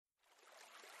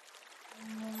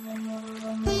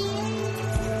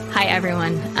Hi,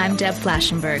 everyone. I'm Deb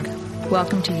Flashenberg.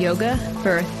 Welcome to Yoga,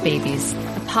 Birth, Babies,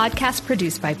 a podcast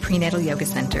produced by Prenatal Yoga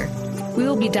Center. We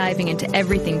will be diving into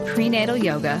everything prenatal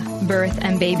yoga, birth,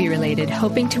 and baby related,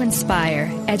 hoping to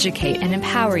inspire, educate, and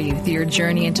empower you through your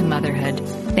journey into motherhood.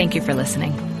 Thank you for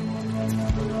listening.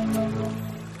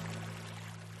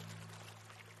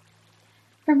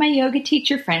 For my yoga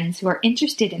teacher friends who are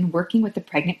interested in working with the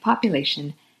pregnant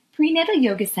population, Prenatal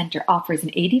Yoga Center offers an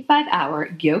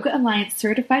 85-hour Yoga Alliance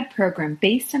certified program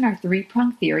based on our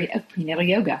three-pronged theory of prenatal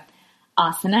yoga: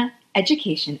 asana,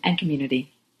 education, and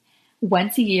community.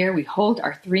 Once a year, we hold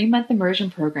our 3-month immersion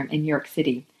program in New York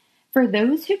City. For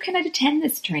those who cannot attend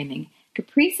this training,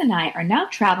 Caprice and I are now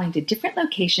traveling to different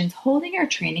locations holding our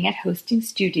training at hosting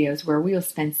studios where we will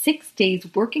spend 6 days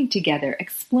working together,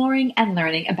 exploring and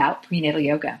learning about prenatal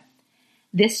yoga.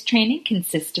 This training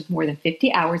consists of more than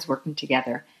 50 hours working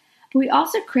together. But we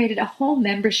also created a whole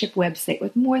membership website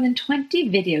with more than 20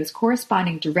 videos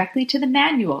corresponding directly to the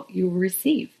manual you will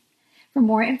receive. For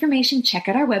more information, check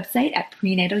out our website at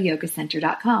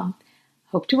prenatalyogacenter.com.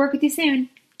 Hope to work with you soon.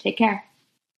 Take care.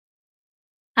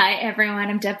 Hi, everyone.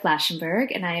 I'm Deb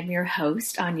Flashenberg, and I am your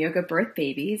host on Yoga Birth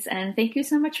Babies. And thank you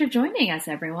so much for joining us,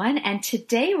 everyone. And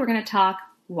today we're going to talk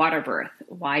water birth,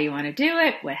 why you want to do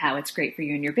it, how it's great for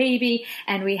you and your baby.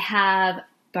 And we have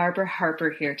Barbara Harper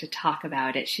here to talk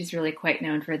about it. She's really quite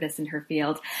known for this in her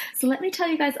field. So let me tell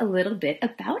you guys a little bit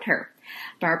about her.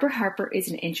 Barbara Harper is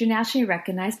an internationally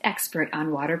recognized expert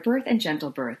on water birth and gentle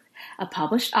birth, a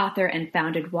published author, and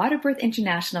founded Water Birth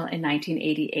International in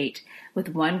 1988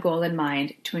 with one goal in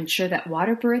mind: to ensure that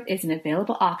water birth is an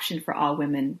available option for all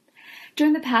women.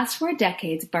 During the past 4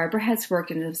 decades, Barbara has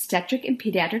worked as an obstetric and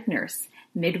pediatric nurse,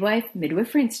 midwife,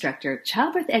 midwifery instructor,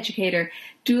 childbirth educator,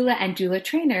 doula, and doula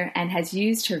trainer, and has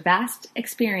used her vast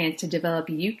experience to develop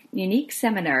unique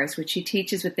seminars which she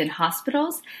teaches within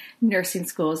hospitals, nursing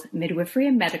schools, midwifery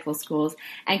and medical schools,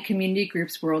 and community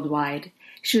groups worldwide.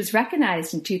 She was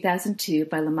recognized in 2002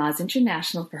 by Lamaze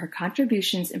International for her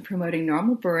contributions in promoting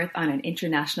normal birth on an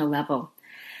international level.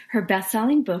 Her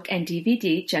best-selling book and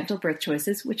DVD, Gentle Birth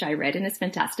Choices, which I read and is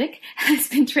fantastic, has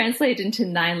been translated into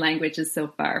 9 languages so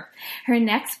far. Her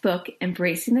next book,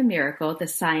 Embracing the Miracle: The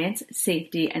Science,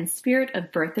 Safety, and Spirit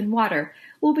of Birth and Water,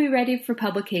 will be ready for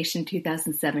publication in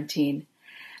 2017.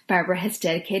 Barbara has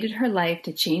dedicated her life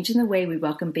to changing the way we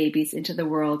welcome babies into the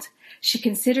world. She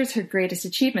considers her greatest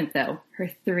achievement, though,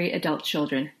 her 3 adult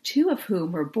children, 2 of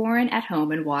whom were born at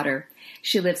home in water.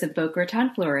 She lives in Boca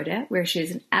Raton, Florida, where she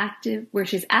is active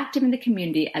in the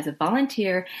community as a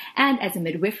volunteer and as a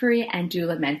midwifery and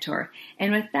doula mentor.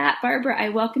 And with that, Barbara, I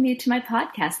welcome you to my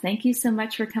podcast. Thank you so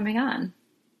much for coming on.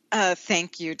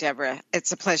 Thank you, Deborah.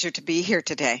 It's a pleasure to be here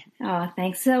today. Oh,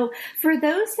 thanks. So for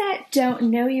those that don't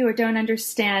know you or don't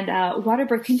understand water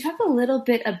birth, can you talk a little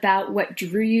bit about what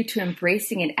drew you to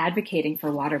embracing and advocating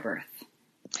for water birth?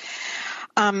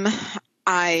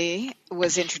 I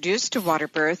was introduced to water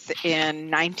birth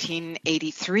in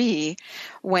 1983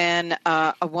 when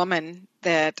a woman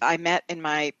that I met in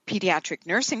my pediatric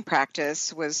nursing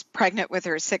practice was pregnant with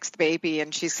her 6th baby,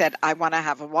 and she said, "I want to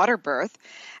have a water birth."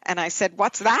 And I said,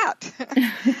 "What's that?"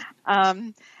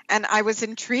 And I was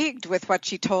intrigued with what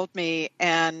she told me,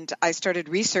 and I started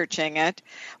researching it,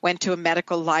 went to a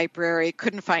medical library,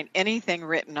 couldn't find anything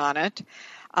written on it.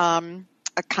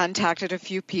 I contacted a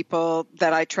few people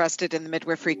that I trusted in the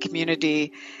midwifery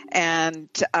community and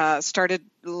started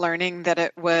learning that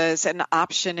it was an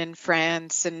option in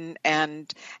France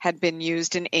and had been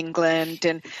used in England.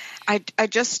 And I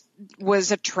just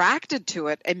was attracted to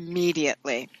it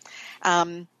immediately.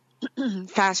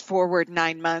 Fast forward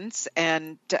 9 months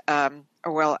and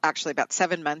actually about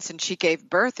 7 months, and she gave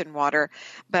birth in water,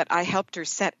 but I helped her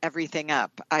set everything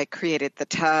up. I created the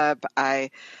tub.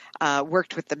 I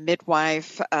worked with the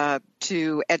midwife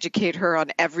to educate her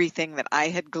on everything that I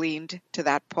had gleaned to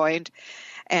that point.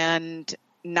 And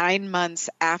 9 months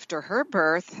after her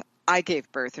birth, I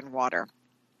gave birth in water.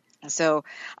 So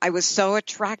I was so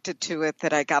attracted to it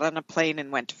that I got on a plane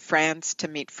and went to France to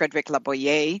meet Frédéric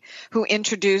Laboyer, who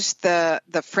introduced the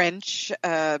French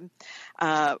the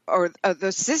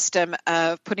system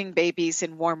of putting babies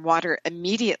in warm water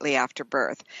immediately after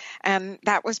birth. And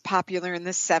that was popular in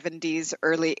the 70s,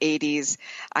 early 80s.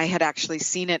 I had actually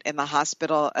seen it in the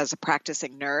hospital as a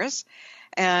practicing nurse.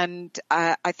 And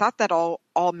I thought that all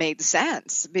made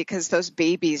sense because those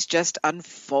babies just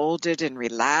unfolded and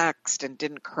relaxed and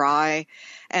didn't cry.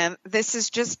 And this is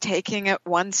just taking it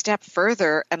one step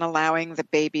further and allowing the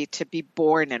baby to be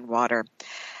born in water.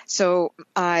 So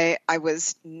I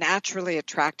was naturally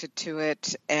attracted to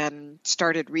it and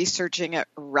started researching it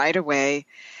right away.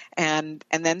 and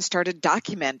then started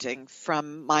documenting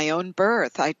from my own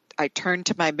birth. I turned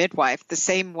to my midwife, the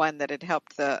same one that had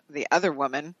helped the other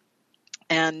woman,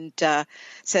 and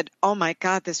said, "Oh my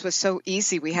God, this was so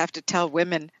easy. We have to tell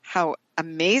women how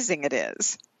amazing it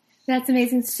is." That's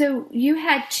amazing. So you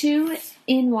had 2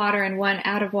 in water and 1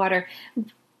 out of water.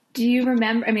 Do you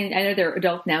remember? I mean, I know they're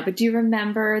adult now, but do you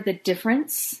remember the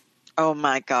difference? Oh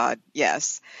my God,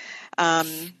 yes.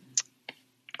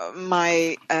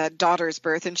 My daughter's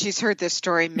birth, and she's heard this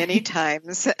story many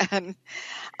times, and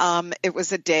it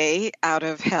was a day out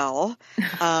of hell.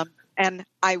 And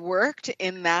I worked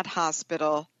in that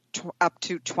hospital up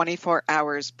to 24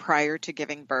 hours prior to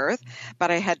giving birth,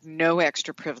 but I had no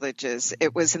extra privileges.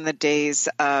 It was in the days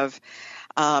of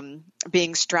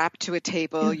being strapped to a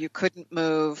table. You couldn't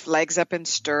move, legs up in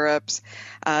stirrups.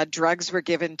 Drugs were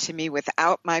given to me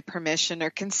without my permission or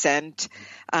consent.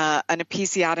 An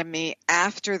episiotomy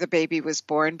after the baby was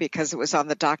born because it was on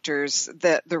the doctor's,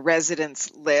 the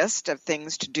resident's list of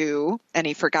things to do, and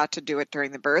he forgot to do it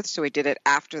during the birth, so he did it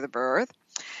after the birth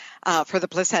for the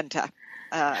placenta.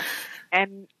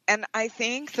 And I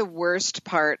think the worst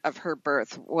part of her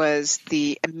birth was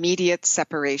the immediate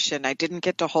separation. I didn't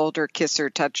get to hold her, kiss her,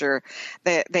 touch her.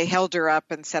 They held her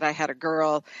up and said I had a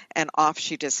girl, and off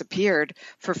she disappeared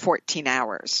for 14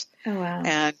 hours. Oh,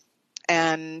 wow.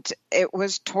 And it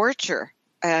was torture.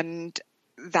 And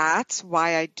that's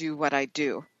why I do what I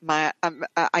do.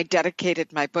 I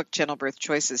dedicated my book, Gentle Birth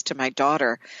Choices, to my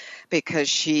daughter because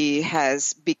she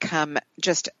has become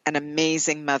just an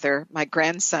amazing mother. My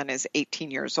grandson is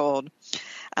 18 years old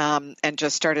and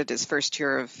just started his first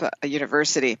year of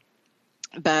university.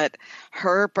 But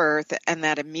her birth and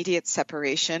that immediate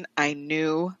separation, I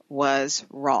knew was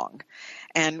wrong.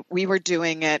 And we were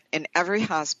doing it in every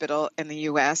hospital in the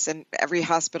U.S. and every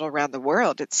hospital around the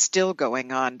world. It's still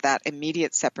going on, that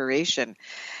immediate separation.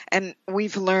 And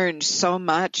we've learned so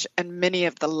much, and many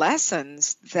of the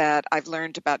lessons that I've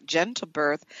learned about gentle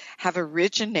birth have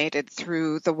originated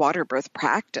through the water birth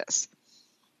practice.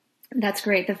 That's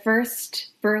great. The first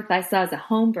birth I saw as a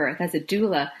home birth, as a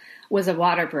doula, was a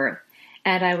water birth.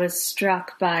 And I was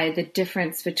struck by the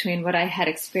difference between what I had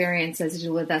experienced as a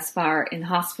doula thus far in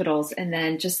hospitals and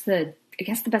then just I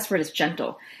guess the best word is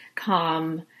gentle,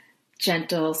 calm,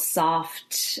 gentle,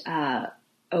 soft,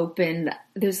 open.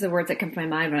 Those are the words that come to my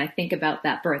mind when I think about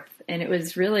that birth. And it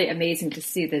was really amazing to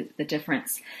see the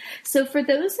difference. So for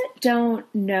those that don't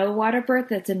know water birth,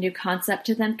 that's a new concept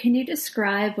to them, can you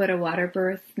describe what a water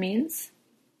birth means?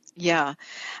 Yeah.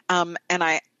 And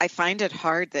I find it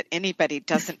hard that anybody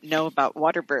doesn't know about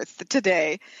water birth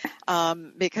today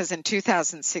because in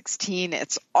 2016,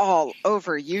 it's all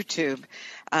over YouTube,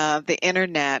 the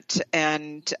internet,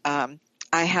 and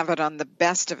I have it on the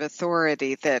best of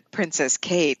authority that Princess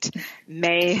Kate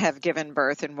may have given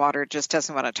birth in water, just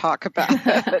doesn't want to talk about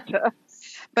it.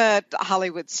 But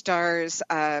Hollywood stars,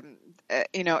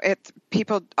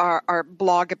 people are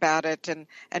blog about it,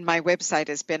 and my website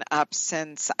has been up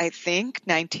since I think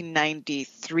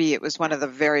 1993. It was one of the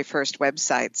very first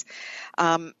websites.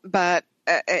 But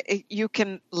you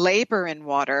can labor in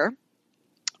water,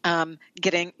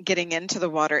 getting into the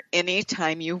water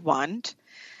anytime you want,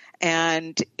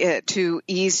 and to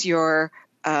ease your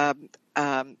or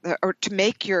to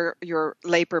make your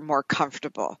labor more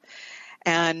comfortable.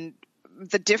 And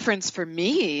the difference for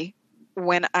me,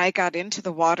 when I got into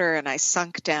the water and I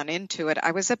sunk down into it,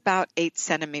 I was about 8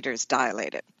 centimeters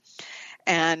dilated.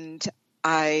 And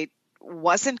I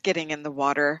wasn't getting in the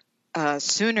water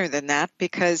sooner than that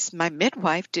because my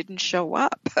midwife didn't show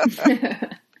up.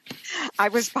 I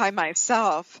was by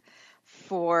myself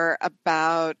for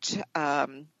about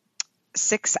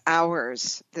 6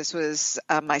 hours. This was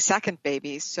my second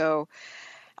baby. So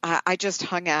I just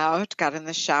hung out, got in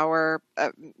the shower,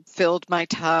 filled my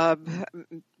tub,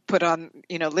 put on,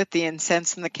 lit the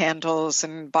incense and the candles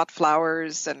and bought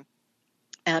flowers.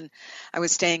 And I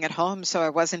was staying at home, so I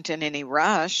wasn't in any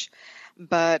rush.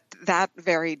 But that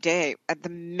very day, at the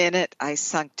minute I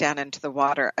sunk down into the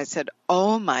water, I said,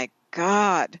 oh my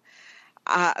God,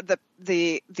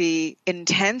 the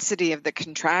intensity of the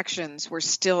contractions were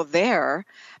still there,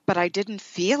 but I didn't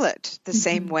feel it the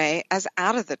same way as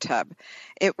out of the tub.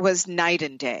 It was night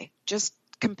and day, just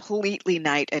completely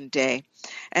night and day.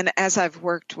 And as I've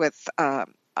worked with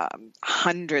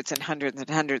hundreds and hundreds and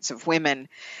hundreds of women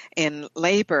in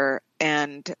labor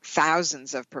and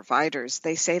thousands of providers,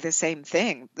 they say the same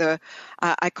thing.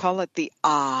 I call it the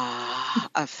ah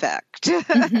effect.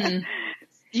 Mm-hmm.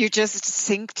 You just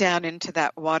sink down into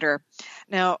that water.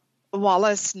 Now,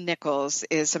 Wallace Nichols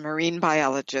is a marine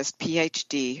biologist,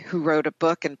 PhD, who wrote a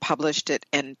book and published it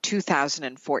in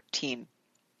 2014.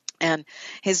 And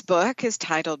his book is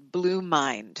titled Blue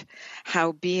Mind: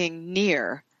 How Being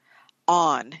Near,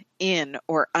 On, In,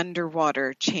 or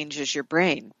Underwater Changes Your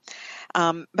Brain.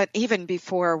 But even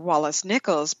before Wallace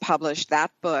Nichols published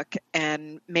that book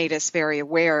and made us very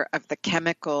aware of the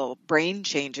chemical brain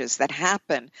changes that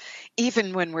happen,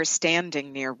 even when we're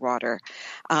standing near water,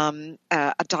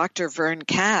 Dr. Vern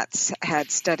Katz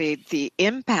had studied the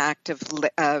impact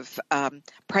of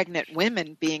pregnant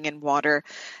women being in water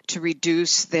to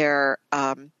reduce their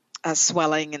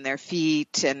swelling in their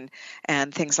feet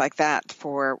and things like that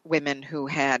for women who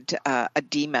had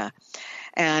edema.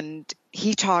 And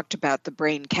he talked about the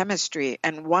brain chemistry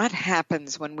and what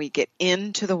happens when we get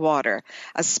into the water,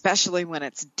 especially when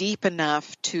it's deep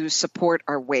enough to support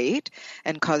our weight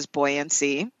and cause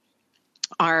buoyancy.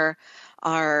 Our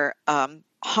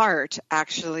heart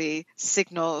actually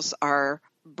signals our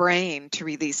brain to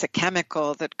release a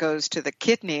chemical that goes to the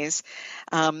kidneys,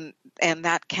 and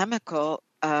that chemical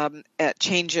it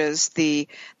changes the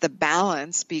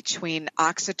balance between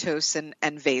oxytocin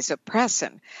and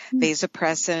vasopressin.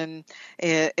 Vasopressin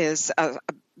is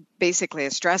basically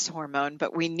a stress hormone,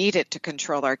 but we need it to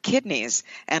control our kidneys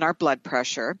and our blood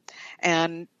pressure.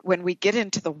 And when we get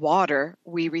into the water,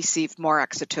 we receive more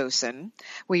oxytocin.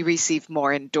 We receive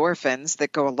more endorphins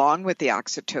that go along with the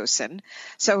oxytocin.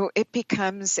 So it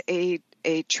becomes a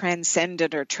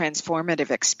transcendent or transformative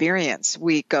experience.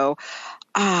 We go,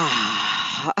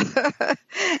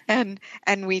 and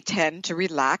we tend to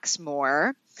relax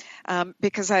more,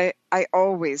 because I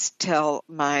always tell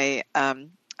my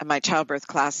childbirth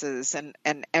classes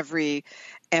and every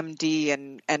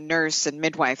MD and nurse and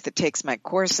midwife that takes my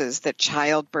courses that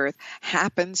childbirth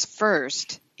happens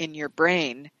first in your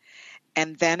brain,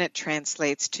 and then it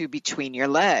translates to between your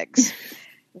legs.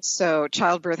 So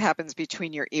childbirth happens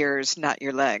between your ears, not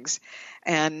your legs.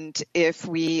 And if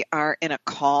we are in a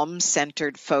calm,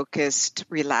 centered, focused,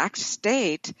 relaxed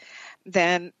state,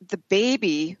 then the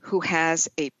baby who has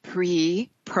a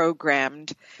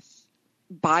pre-programmed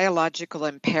biological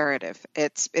imperative,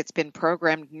 it's been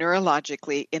programmed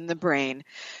neurologically in the brain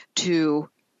to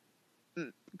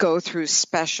go through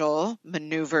special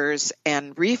maneuvers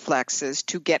and reflexes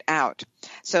to get out.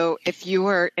 So if you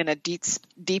are in a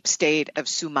deep state of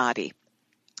samadhi,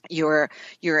 you're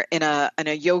in a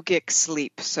yogic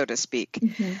sleep, so to speak,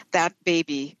 that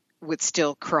baby would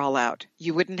still crawl out.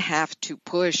 You wouldn't have to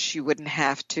push. You wouldn't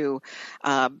have to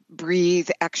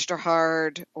breathe extra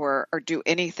hard or do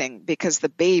anything, because the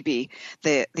baby,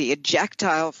 the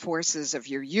ejectile forces of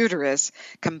your uterus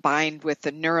combined with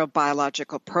the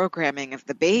neurobiological programming of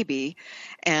the baby,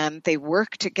 and they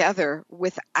work together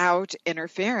without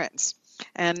interference.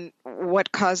 And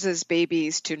what causes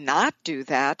babies to not do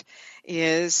that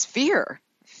is fear.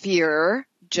 Fear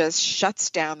just shuts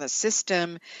down the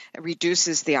system,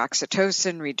 reduces the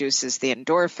oxytocin, reduces the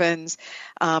endorphins,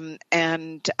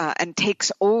 and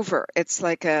takes over. It's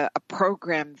like a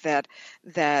program that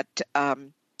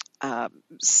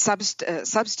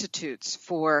substitutes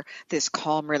for this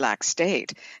calm, relaxed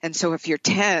state. And so if you're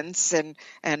tense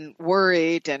and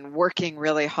worried and working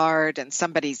really hard and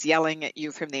somebody's yelling at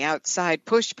you from the outside,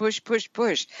 push, push, push,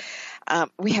 push.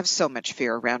 We have so much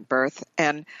fear around birth.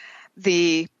 And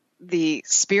the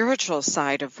spiritual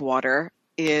side of water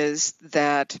is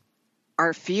that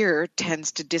our fear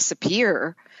tends to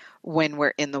disappear when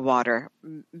we're in the water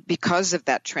because of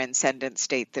that transcendent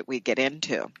state that we get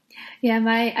into. Yeah,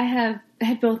 I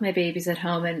had both my babies at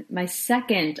home, and my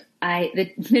second,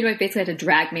 the midwife basically had to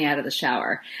drag me out of the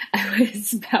shower. I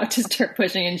was about to start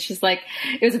pushing, and she's like,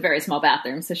 it was a very small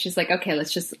bathroom, so she's like, okay,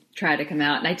 let's just try to come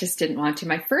out, and I just didn't want to.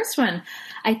 My first one,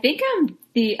 I think I'm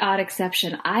the odd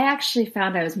exception. I actually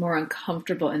found I was more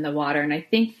uncomfortable in the water, and I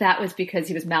think that was because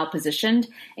he was malpositioned,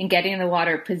 and getting in the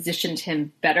water positioned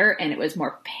him better, and it was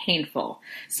more painful.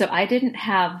 So I didn't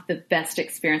have the best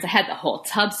experience. I had the whole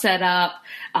tub set up.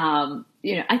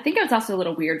 I think it was also a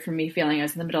little weird for me feeling I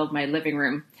was in the middle of my living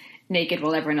room naked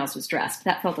while everyone else was dressed.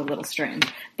 That felt a little strange.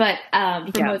 But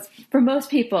for most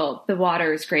people, the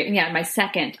water is great. And yeah, my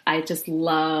second, I just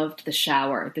loved the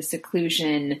shower, the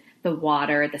seclusion, the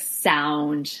water, the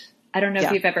sound. I don't know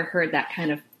if you've ever heard that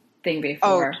kind of thing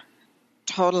before. Oh,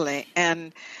 totally.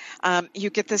 And you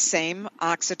get the same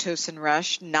oxytocin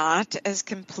rush, not as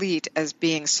complete as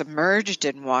being submerged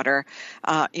in water,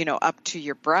 up to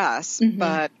your breasts,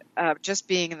 but just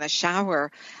being in the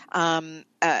shower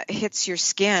hits your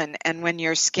skin. And when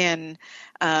your skin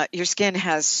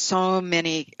has so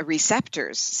many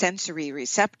receptors, sensory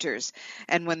receptors,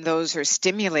 and when those are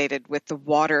stimulated with the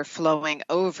water flowing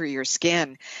over your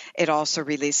skin, it also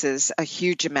releases a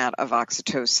huge amount of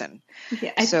oxytocin.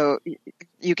 Yeah,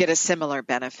 you get a similar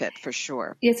benefit for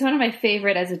sure. It's one of my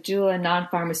favorite as a doula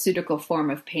non-pharmaceutical form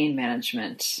of pain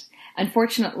management.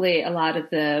 Unfortunately, a lot of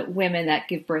the women that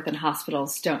give birth in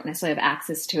hospitals don't necessarily have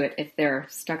access to it if they're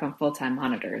stuck on full-time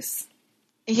monitors.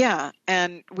 Yeah,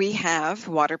 and we have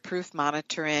waterproof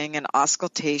monitoring and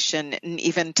auscultation and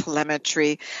even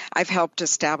telemetry. I've helped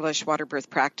establish water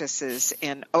birth practices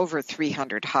in over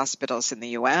 300 hospitals in the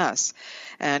U.S.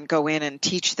 and go in and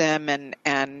teach them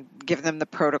and give them the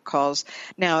protocols.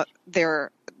 Now, there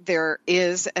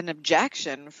is an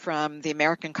objection from the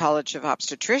American College of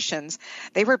Obstetricians.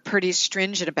 They were pretty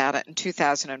stringent about it in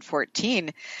 2014.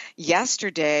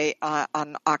 Yesterday,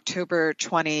 on October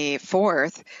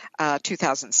 24th,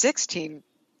 2016,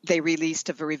 they released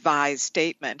a revised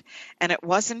statement, and it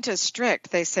wasn't as strict.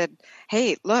 They said,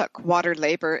 hey, look, water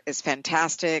labor is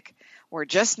fantastic. We're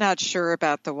just not sure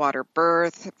about the water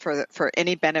birth for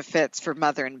any benefits for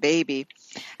mother and baby.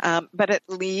 But at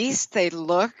least they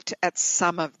looked at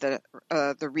some of the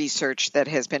research that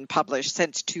has been published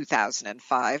since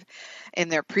 2005. In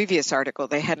their previous article,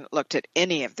 they hadn't looked at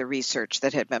any of the research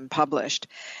that had been published.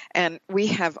 And we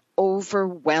have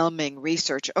overwhelming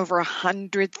research, over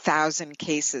 100,000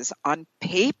 cases on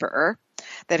paper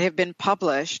that have been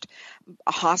published,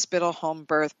 hospital, home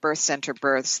birth, birth center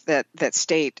births that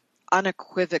state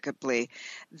unequivocally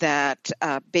that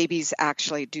babies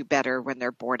actually do better when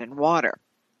they're born in water.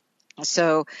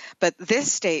 So, but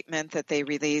this statement that they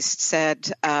released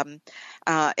said,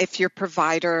 if your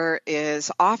provider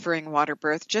is offering water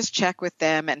birth, just check with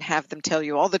them and have them tell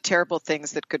you all the terrible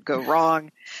things that could go wrong,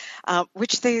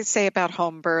 which they say about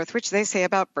home birth, which they say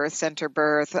about birth center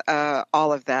birth,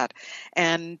 all of that.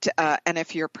 And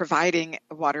if you're providing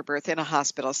water birth in a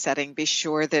hospital setting, be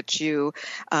sure that you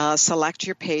select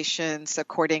your patients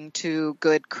according to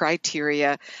good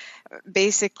criteria.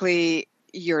 Basically,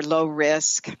 you're low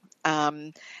risk.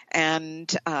 I'm going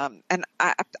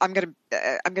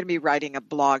to be writing a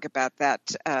blog about that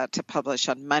to publish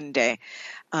on Monday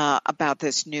about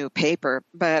this new paper.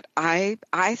 But I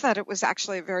thought it was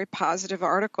actually a very positive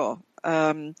article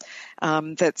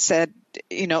that said,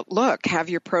 look, have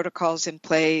your protocols in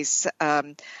place,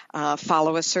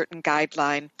 follow a certain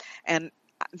guideline, and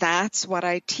that's what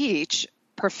I teach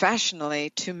professionally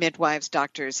to midwives,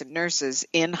 doctors, and nurses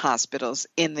in hospitals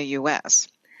in the U.S.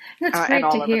 That's great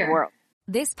to hear.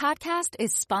 This podcast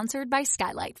is sponsored by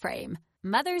Skylight Frame.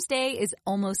 Mother's Day is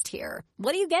almost here.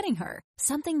 What are you getting her?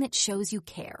 Something that shows you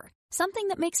care. Something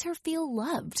that makes her feel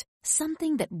loved.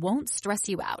 Something that won't stress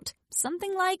you out.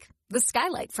 Something like the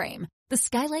Skylight Frame. The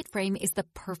Skylight Frame is the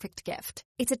perfect gift.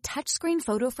 It's a touchscreen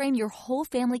photo frame your whole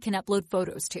family can upload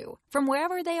photos to, from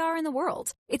wherever they are in the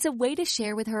world. It's a way to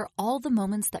share with her all the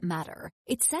moments that matter.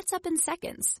 It sets up in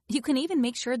seconds. You can even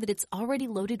make sure that it's already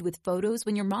loaded with photos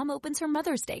when your mom opens her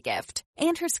Mother's Day gift.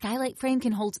 And her Skylight Frame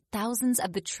can hold thousands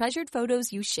of the treasured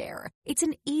photos you share. It's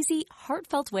an easy,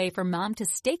 heartfelt way for mom to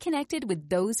stay connected with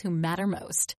those who matter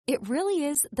most. It really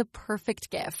is the perfect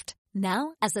gift.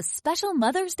 Now, as a special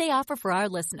Mother's Day offer for our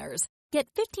listeners, get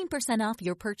 15% off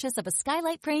your purchase of a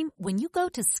Skylight Frame when you go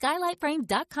to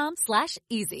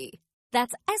skylightframe.com/easy.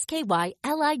 That's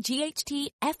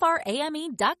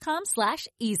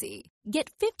SKYLIGHTFRAME.com/easy. Get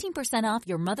 15% off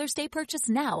your Mother's Day purchase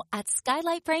now at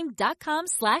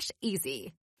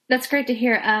skylightframe.com/easy. That's great to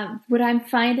hear. What I'm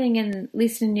finding, at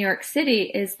least in New York City,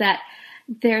 is that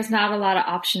there's not a lot of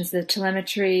options. The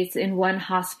telemetry is in one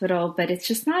hospital, but it's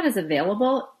just not as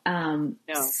available. No.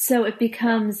 So it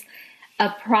becomes a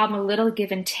problem, a little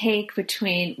give and take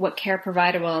between what care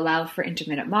provider will allow for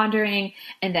intermittent monitoring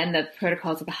and then the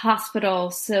protocols of the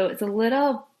hospital. So it's a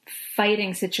little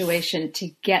fighting situation to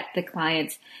get the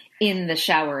clients in the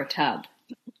shower or tub.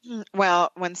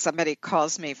 Well, when somebody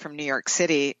calls me from New York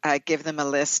City, I give them a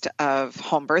list of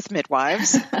home birth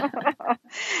midwives.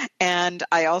 And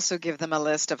I also give them a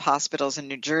list of hospitals in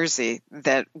New Jersey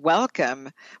that welcome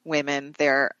women.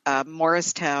 Their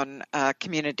Morristown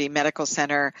Community Medical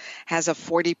Center has a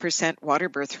 40% water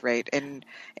birth rate in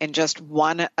just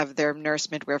one of their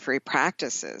nurse midwifery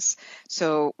practices.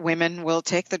 So women will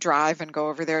take the drive and go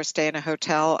over there, stay in a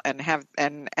hotel, and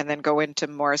then go into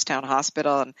Morristown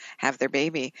Hospital and have their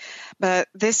baby. But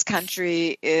this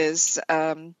country is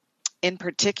in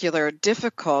particular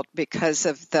difficult because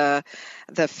of the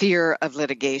fear of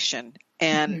litigation.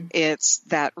 And it's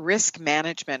that risk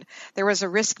management. There was a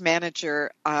risk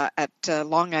manager at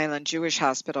Long Island Jewish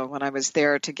Hospital when I was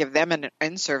there to give them an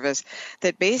in-service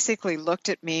that basically looked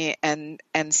at me and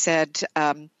said,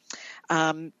 I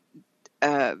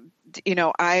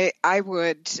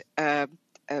would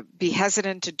be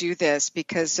hesitant to do this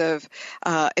because of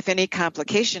if any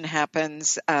complication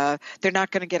happens, they're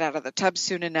not going to get out of the tub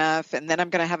soon enough, and then I'm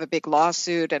going to have a big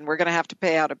lawsuit, and we're going to have to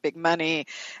pay out a big money,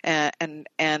 and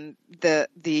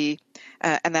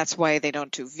that's why they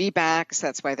don't do VBACs.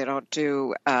 That's why they don't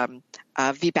do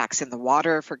VBACs in the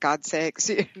water, for God's sakes,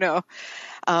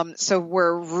 So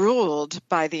we're ruled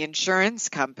by the insurance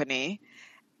company.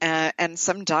 And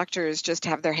some doctors just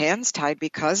have their hands tied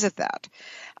because of that.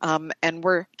 And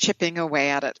we're chipping away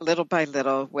at it little by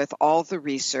little with all the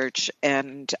research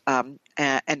and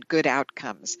good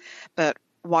outcomes. But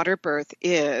water birth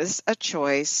is a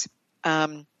choice.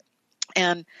 And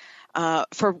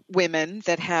for women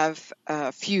that have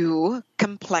few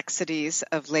complexities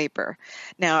of labor.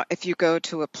 Now, if you go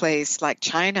to a place like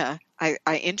China, I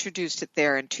introduced it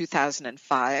there in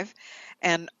 2005,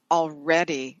 and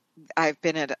already I've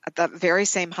been at the very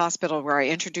same hospital where I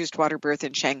introduced water birth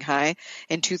in Shanghai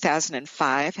in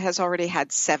 2005 has already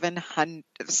had 7,000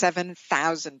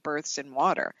 births in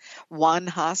water, one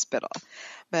hospital,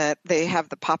 but they have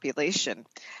the population.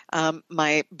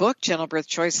 My book, Gentle Birth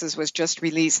Choices, was just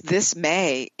released this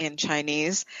May in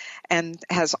Chinese and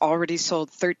has already sold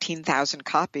 13,000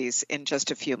 copies in just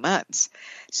a few months.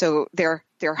 So they're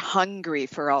hungry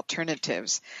for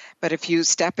alternatives. But if you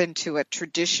step into a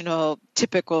traditional,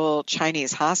 typical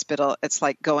Chinese hospital, it's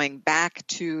like going back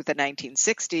to the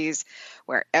 1960s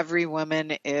where every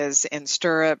woman is in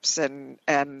stirrups and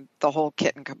the whole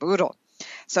kit and caboodle.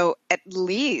 So at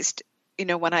least,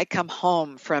 when I come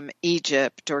home from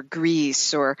Egypt or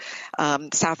Greece or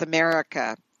South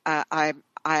America, I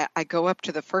go up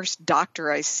to the first doctor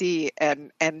I see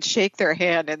and shake their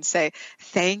hand and say,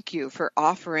 thank you for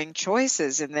offering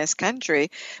choices in this country,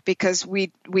 because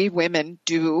we women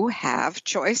do have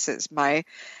choices. My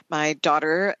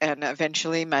daughter and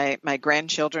eventually my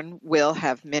grandchildren will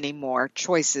have many more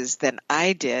choices than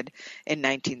I did in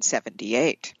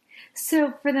 1978.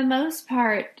 So for the most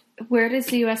part, where does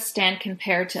the U.S. stand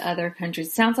compared to other countries?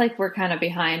 It sounds like we're kind of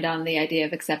behind on the idea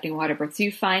of accepting water births. Are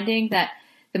you finding that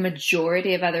the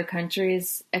majority of other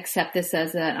countries accept this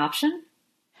as an option?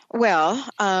 Well,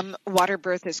 water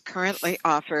birth is currently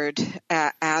offered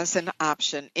as an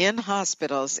option in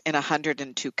hospitals in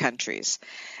 102 countries.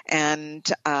 And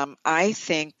I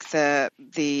think the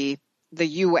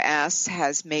U.S.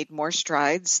 has made more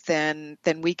strides than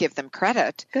we give them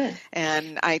credit. Good.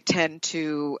 And I tend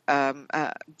to,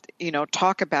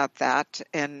 talk about that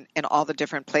in all the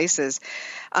different places.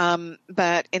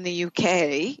 But in the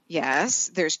UK, yes,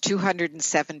 there's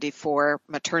 274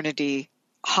 maternity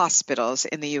hospitals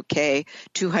in the UK.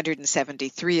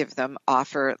 273 of them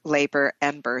offer labor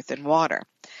and birth and water.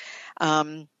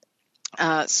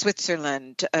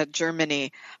 Switzerland,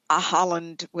 Germany,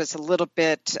 Holland was a little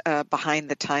bit behind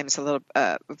the times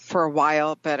for a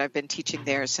while, but I've been teaching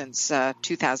there since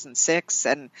 2006,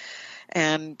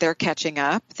 and they're catching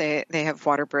up. They have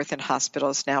water birth in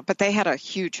hospitals now, but they had a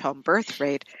huge home birth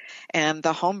rate, and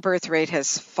the home birth rate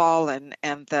has fallen,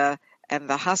 and the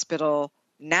hospital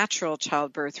natural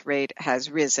childbirth rate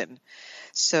has risen.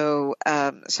 So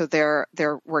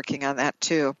they're working on that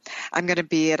too. I'm going to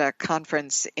be at a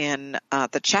conference in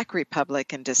the Czech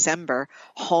Republic in December.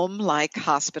 Home Like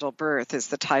Hospital Birth is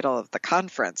the title of the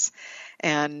conference,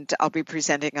 and I'll be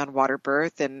presenting on water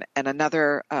birth. And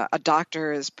another a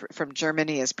doctor from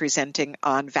Germany is presenting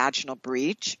on vaginal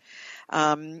breech,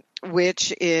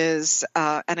 which is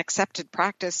an accepted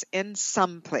practice in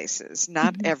some places,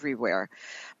 not everywhere.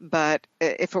 But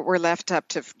if it were left up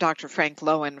to Dr. Frank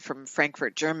Lowen from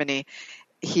Frankfurt, Germany,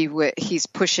 he's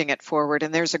pushing it forward,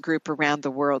 and there's a group around the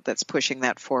world that's pushing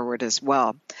that forward as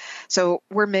well. So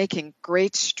we're making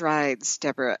great strides,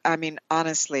 Deborah. I mean,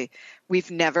 honestly,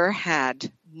 we've never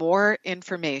had more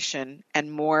information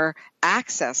and more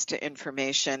access to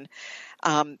information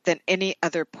than any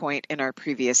other point in our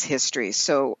previous history.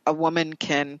 So a woman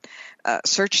can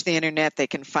search the internet. They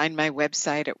can find my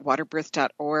website at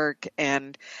waterbirth.org,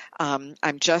 and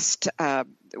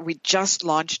we just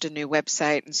launched a new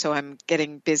website, and so I'm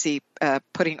getting busy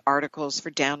putting articles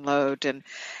for download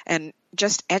and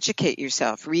just educate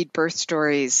yourself, read birth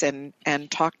stories, and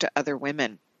talk to other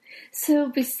women. So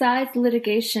besides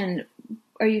litigation,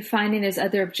 are you finding there's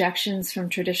other objections from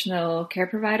traditional care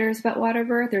providers about water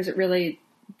birth, or is it really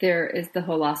there is the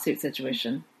whole lawsuit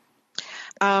situation?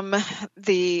 One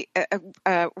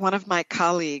of my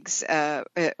colleagues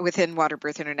within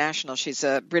WaterBirth International, she's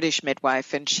a British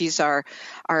midwife, and she's our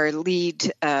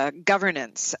lead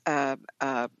governance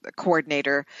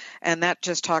coordinator, and that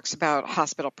just talks about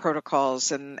hospital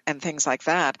protocols and things like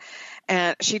that.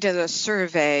 And she did a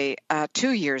survey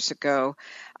 2 years ago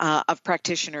of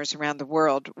practitioners around the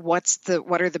world. What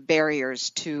are the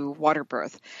barriers to water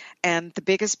birth? And the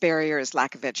biggest barrier is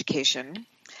lack of education.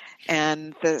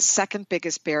 And the second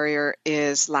biggest barrier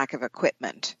is lack of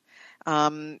equipment.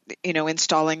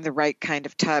 Installing the right kind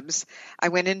of tubs. I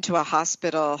went into a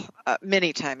hospital,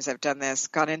 many times I've done this,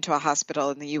 got into a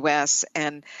hospital in the U.S.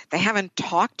 and they haven't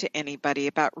talked to anybody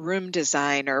about room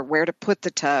design or where to put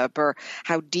the tub or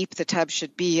how deep the tub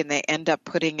should be, and they end up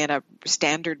putting in a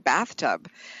standard bathtub.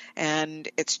 And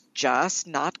it's just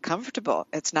not comfortable.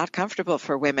 It's not comfortable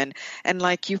for women. And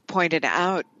like you pointed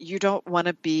out, you don't want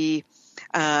to be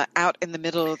out in the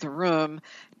middle of the room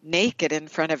naked in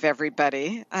front of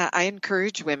everybody. I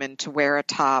encourage women to wear a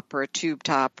top or a tube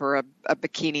top or a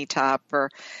bikini top,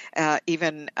 or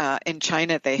even in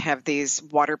China they have these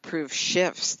waterproof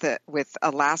shifts that with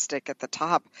elastic at the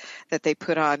top that they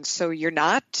put on, so you're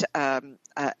not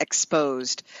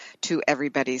exposed to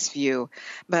everybody's view.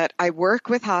 But I work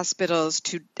with hospitals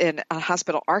and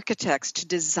hospital architects to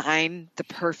design the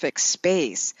perfect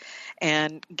space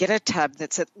and get a tub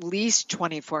that's at least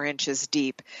 24 inches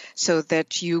deep so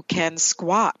that you can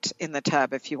squat in the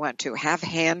tub if you want to, have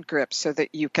hand grips so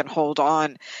that you can hold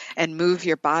on and move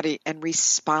your body and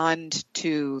respond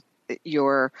to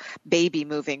your baby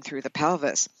moving through the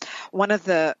pelvis. One of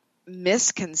the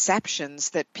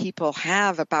misconceptions that people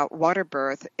have about water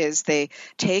birth is they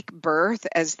take birth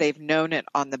as they've known it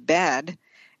on the bed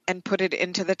and put it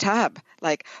into the tub,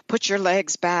 like put your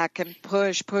legs back and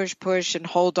push and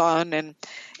hold on, and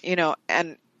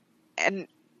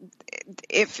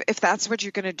if that's what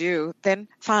you're going to do, then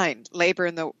fine, labor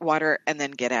in the water and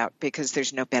then get out, because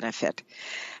there's no benefit.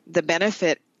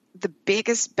 The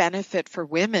biggest benefit for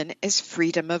women is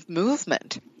freedom of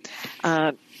movement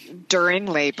during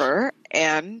labor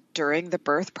and during the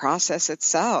birth process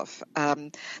itself.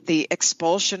 The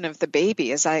expulsion of the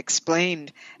baby, as I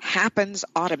explained, happens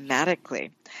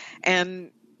automatically. And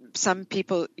some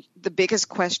people, the biggest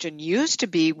question used to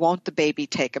be, won't the baby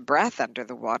take a breath under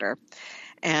the water?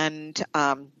 And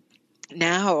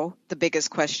now the biggest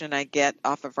question I get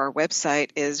off of our website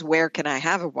is, where can I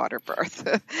have a water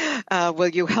birth? Will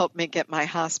you help me get my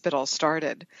hospital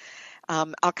started?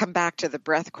 I'll come back to the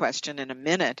breath question in a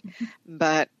minute,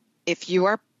 but if you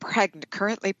are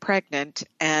currently pregnant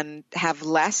and have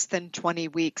less than 20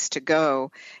 weeks to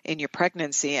go in your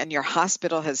pregnancy and your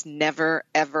hospital has never,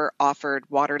 ever offered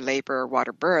water labor or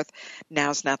water birth,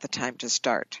 now's not the time to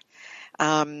start.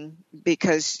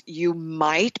 Because you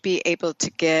might be able to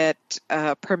get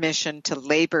permission to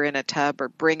labor in a tub or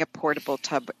bring a portable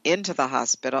tub into the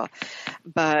hospital,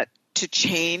 but to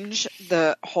change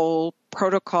the whole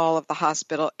protocol of the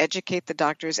hospital, educate the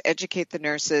doctors, educate the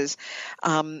nurses,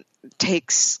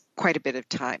 takes quite a bit of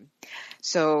time.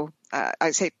 So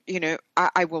I say,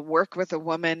 I will work with a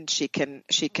woman. She can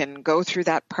go through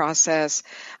that process.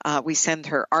 We send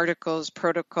her articles,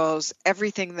 protocols,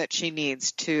 everything that she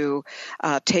needs to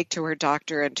take to her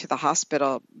doctor and to the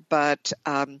hospital. But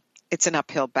it's an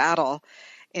uphill battle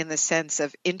in the sense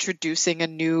of introducing a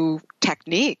new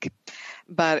technique.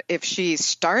 But if she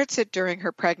starts it during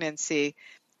her pregnancy,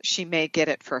 she may get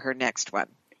it for her next one,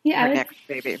 her next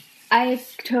baby. I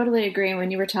totally agree.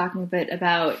 When you were talking a bit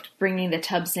about bringing the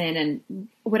tubs in, and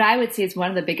what I would see is one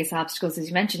of the biggest obstacles, as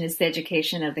you mentioned, is the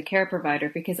education of the care provider,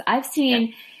 because I've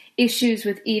seen issues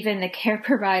with even the care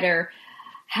provider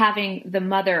having the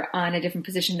mother on a different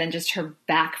position than just her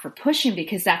back for pushing,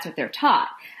 because that's what they're taught.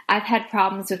 I've had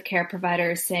problems with care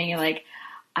providers saying, like,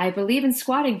 I believe in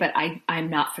squatting, but I'm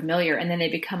not familiar, and then they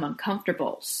become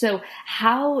uncomfortable. So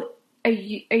how are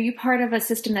you part of a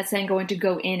system that's then going to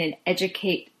go in and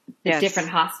educate the different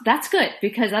hospitals? That's good,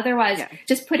 because otherwise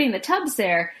just putting the tubs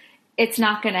there, it's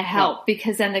not going to help,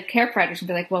 because then the care providers will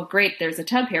be like, well, great, there's a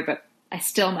tub here, but I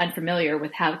still am unfamiliar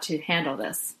with how to handle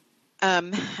this.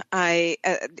 In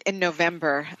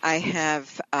November, I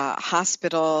have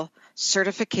hospital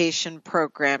certification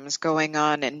programs going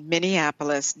on in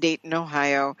Minneapolis, Dayton,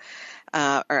 Ohio,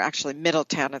 or actually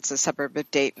Middletown, it's a suburb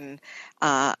of Dayton,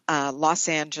 Los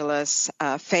Angeles,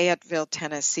 Fayetteville,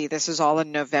 Tennessee. This is all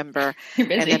in November. You're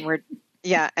busy.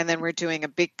 And then we're doing a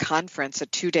big conference, a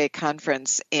 2-day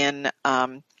conference in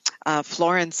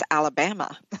Florence,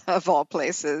 Alabama, of all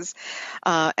places.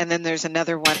 And then there's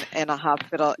another one in a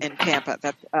hospital in Tampa.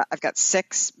 I've got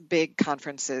 6 big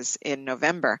conferences in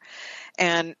November.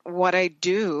 And what I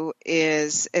do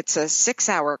is it's a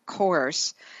 6-hour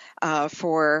course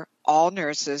for all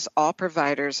nurses, all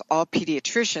providers, all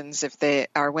pediatricians, if they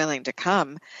are willing to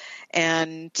come.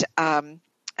 And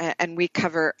we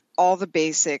cover all the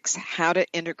basics, how to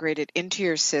integrate it into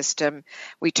your system.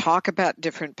 We talk about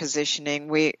different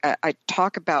positioning. I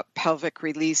talk about pelvic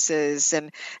releases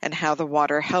and how the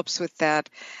water helps with that.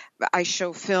 I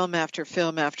show film after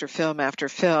film after film after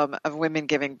film of women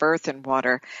giving birth in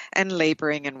water and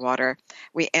laboring in water.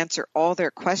 We answer all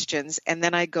their questions, and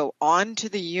then I go on to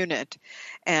the unit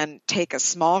and take a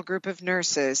small group of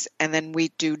nurses, and then we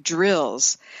do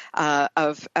drills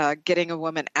of getting a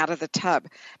woman out of the tub.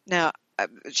 Now,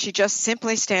 she just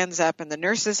simply stands up, and the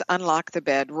nurses unlock the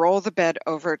bed, roll the bed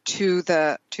over to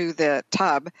the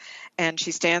tub, and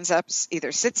she stands up,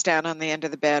 either sits down on the end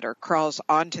of the bed or crawls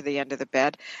onto the end of the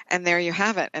bed, and there you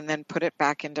have it, and then put it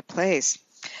back into place.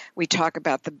 We talk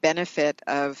about the benefit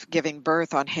of giving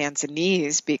birth on hands and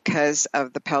knees because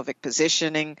of the pelvic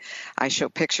positioning. I show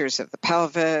pictures of the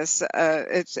pelvis.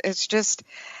 It's just,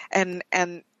 and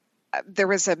there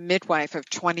was a midwife of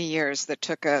 20 years that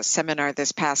took a seminar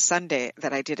this past Sunday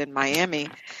that I did in Miami.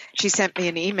 She sent me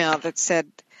an email that said,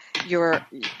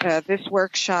 this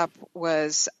workshop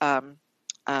was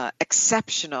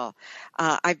exceptional.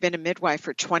 I've been a midwife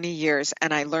for 20 years,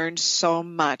 and I learned so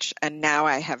much, and now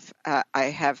I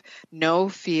have no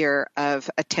fear of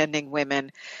attending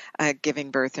women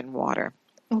giving birth in water.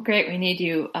 Oh, great. We need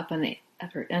you up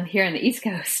here on the East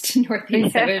Coast,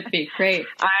 Northeast. That would be great.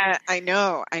 I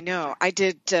know. I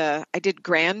did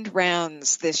grand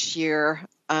rounds this year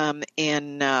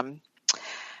in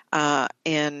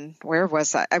where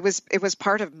was I? It was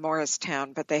part of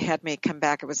Morristown, but they had me come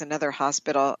back. It was another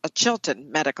hospital, a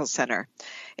Chilton Medical Center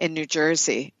in New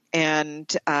Jersey.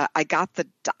 And I got the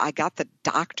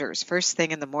doctors first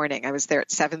thing in the morning. I was there at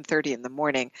 7:30 in the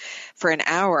morning for an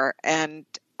hour, and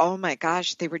oh my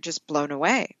gosh, they were just blown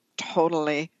away.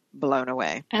 Totally blown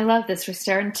away. I love this.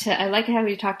 I like how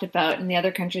you talked about in the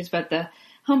other countries about the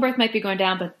home birth might be going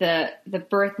down, but the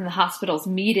birth in the hospitals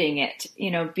meeting it,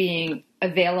 being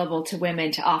available to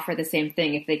women to offer the same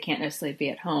thing if they can't necessarily be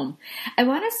at home. I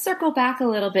want to circle back a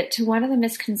little bit to one of the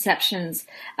misconceptions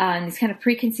and this kind of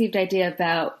preconceived idea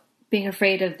about being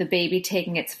afraid of the baby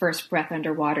taking its first breath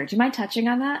underwater. Do you mind touching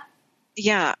on that?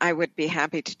 Yeah, I would be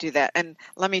happy to do that. And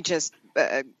let me just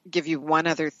give you one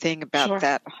other thing about Sure.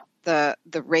 that.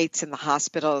 The rates in the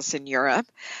hospitals in Europe,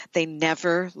 they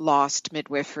never lost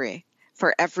midwifery.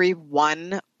 For every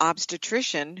one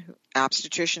obstetrician,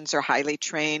 obstetricians are highly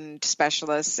trained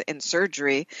specialists in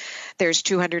surgery, there's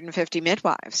 250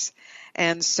 midwives.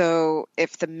 And so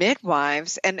if the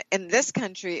midwives, and in this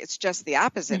country, it's just the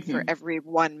opposite. Mm-hmm. For every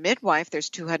one midwife, there's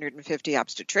 250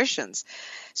 obstetricians.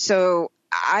 So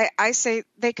I say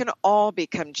they can all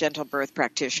become gentle birth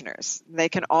practitioners. They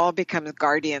can all become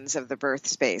guardians of the birth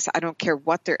space. I don't care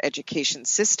what their education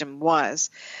system was,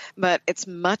 but it's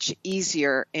much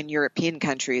easier in European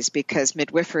countries because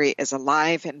midwifery is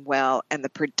alive and well and the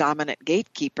predominant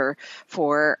gatekeeper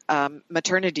for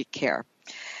maternity care.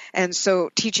 And so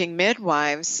teaching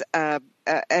midwives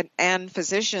and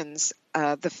physicians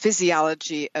the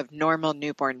physiology of normal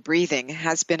newborn breathing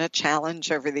has been a challenge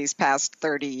over these past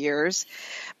 30 years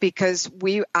because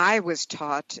I was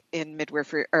taught in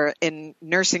midwifery or in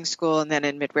nursing school and then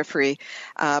in midwifery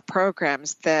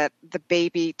programs that the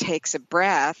baby takes a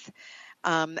breath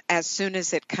as soon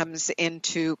as it comes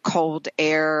into cold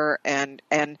air and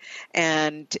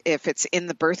if it's in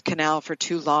the birth canal for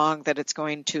too long that it's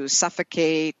going to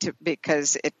suffocate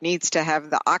because it needs to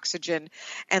have the oxygen,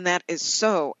 and that is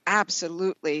so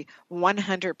absolutely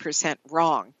 100%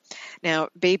 wrong. Now,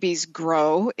 babies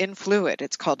grow in fluid.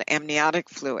 It's called amniotic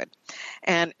fluid.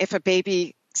 And if a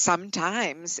baby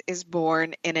sometimes is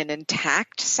born in an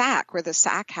intact sac where the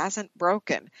sac hasn't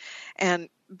broken,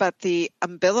 but the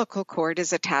umbilical cord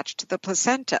is attached to the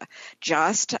placenta.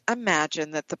 Just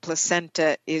imagine that the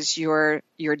placenta is your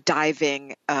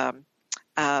diving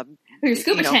your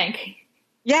scuba tank.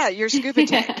 Yeah, your scuba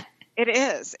tank. It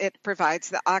is. It provides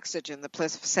the oxygen. The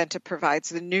placenta provides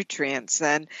the nutrients,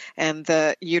 and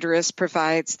the uterus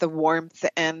provides the warmth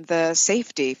and the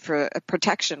safety for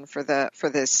protection for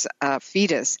this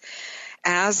fetus.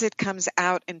 As it comes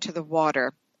out into the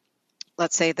water,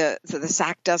 let's say the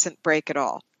sac doesn't break at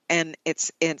all, and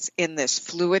it's in this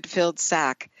fluid-filled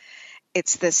sac,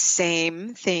 it's the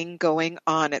same thing going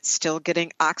on. It's still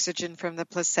getting oxygen from the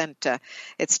placenta.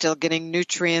 It's still getting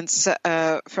nutrients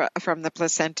from the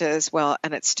placenta as well,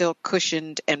 and it's still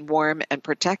cushioned and warm and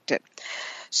protected.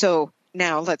 So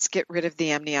now let's get rid of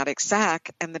the amniotic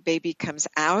sac, and the baby comes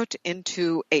out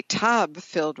into a tub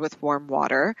filled with warm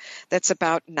water that's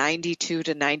about 92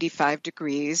 to 95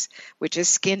 degrees, which is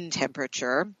skin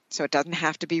temperature, so it doesn't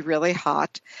have to be really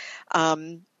hot.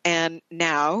 And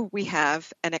now we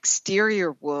have an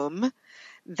exterior womb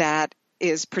that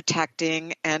is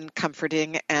protecting and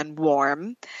comforting and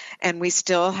warm, and we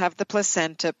still have the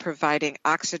placenta providing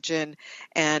oxygen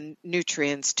and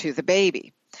nutrients to the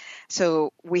baby.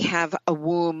 So we have a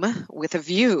womb with a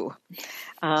view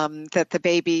that the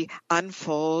baby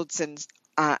unfolds, and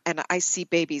I see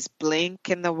babies blink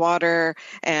in the water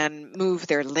and move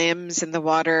their limbs in the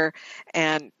water,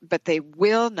 but they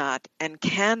will not and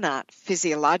cannot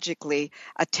physiologically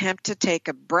attempt to take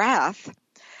a breath.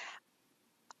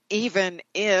 Even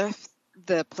if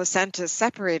the placenta is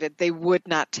separated, they would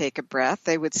not take a breath.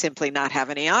 They would simply not have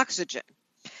any oxygen.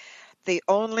 The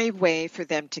only way for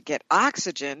them to get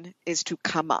oxygen is to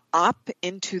come up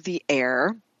into the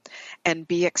air and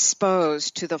be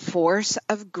exposed to the force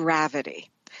of gravity.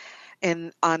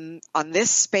 And on this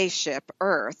spaceship,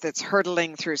 Earth, that's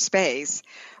hurtling through space,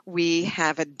 we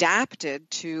have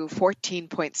adapted to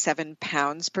 14.7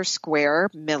 pounds per square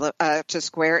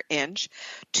inch,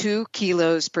 2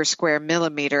 kilos per square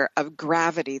millimeter of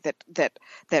gravity that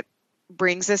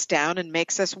brings us down and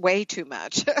makes us weigh too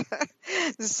much.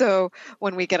 So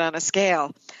when we get on a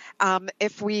scale,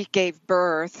 if we gave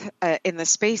birth in the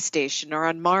space station or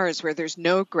on Mars where there's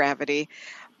no gravity,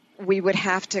 we would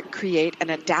have to create an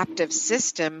adaptive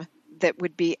system that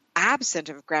would be absent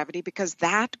of gravity, because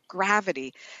that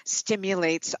gravity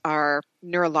stimulates our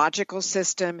neurological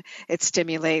system. It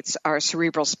stimulates our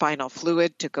cerebral spinal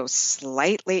fluid to go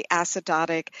slightly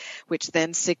acidotic, which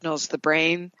then signals the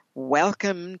brain,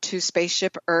 welcome to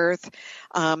Spaceship Earth,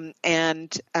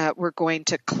 and we're going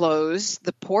to close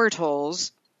the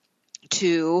portals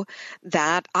to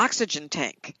that oxygen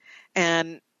tank.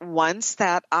 And once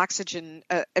that oxygen,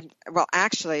 it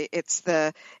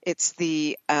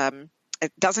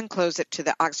doesn't close it to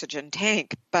the oxygen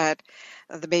tank, but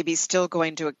the baby's still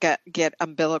going to get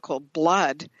umbilical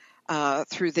blood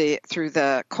through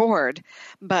the cord,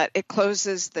 but it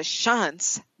closes the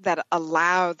shunts that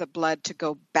allow the blood to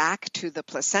go back to the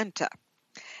placenta.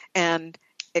 And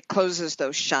it closes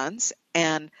those shunts,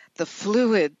 and the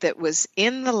fluid that was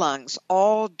in the lungs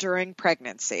all during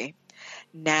pregnancy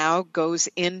now goes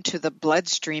into the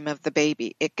bloodstream of the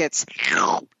baby. It gets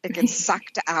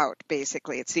sucked out,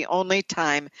 basically. It's the only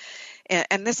time,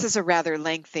 and this is a rather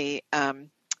lengthy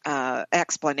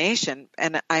explanation,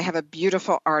 and I have a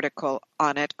beautiful article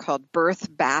on it called Birth,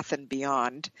 Bath, and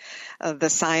Beyond, the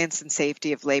Science and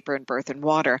Safety of Labor and Birth in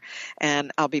Water,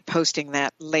 and I'll be posting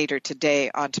that later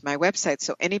today onto my website,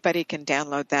 so anybody can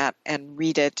download that and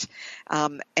read it,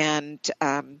 and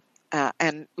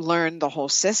learn the whole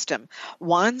system.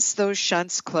 Once those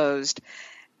shunts closed,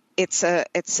 it's a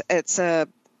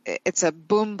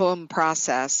boom boom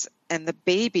process, and the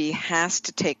baby has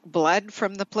to take blood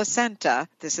from the placenta.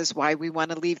 This is why we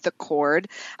want to leave the cord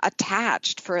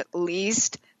attached for at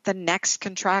least the next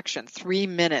contraction, 3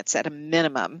 minutes at a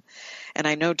minimum. And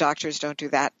I know doctors don't do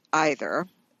that either.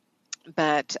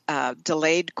 But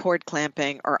delayed cord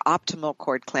clamping or optimal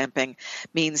cord clamping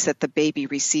means that the baby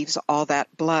receives all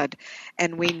that blood,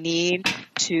 and we need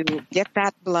to get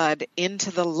that blood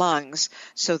into the lungs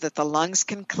so that the lungs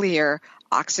can clear,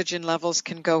 oxygen levels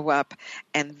can go up,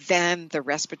 and then the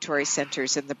respiratory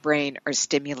centers in the brain are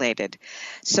stimulated.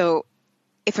 So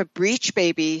if a breech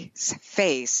baby's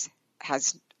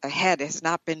head has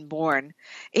not been born,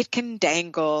 it can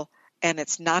dangle, and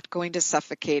it's not going to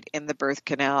suffocate in the birth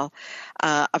canal.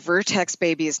 A vertex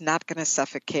baby is not going to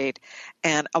suffocate,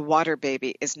 and a water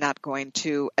baby is not going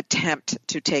to attempt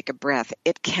to take a breath.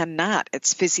 It cannot.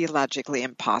 It's physiologically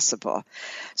impossible.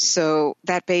 So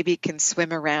that baby can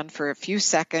swim around for a few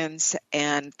seconds,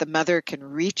 and the mother can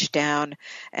reach down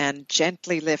and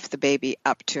gently lift the baby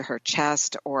up to her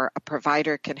chest, or a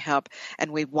provider can help.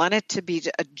 And we want it to be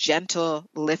a gentle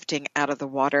lifting out of the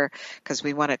water, because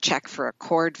we want to check for a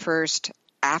cord first,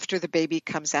 after the baby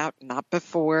comes out, not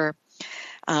before,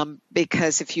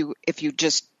 because if you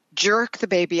just jerk the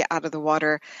baby out of the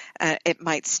water, it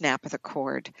might snap the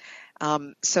cord.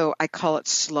 So I call it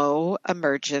slow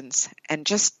emergence, and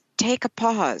just take a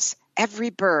pause. Every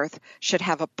birth should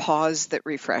have a pause that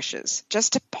refreshes,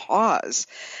 just a pause.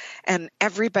 And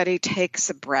everybody takes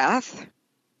a breath,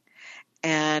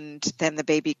 and then the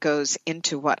baby goes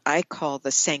into what I call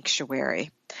the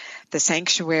sanctuary. The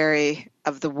sanctuary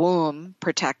of the womb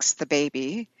protects the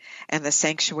baby, and the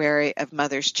sanctuary of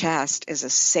mother's chest is a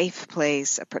safe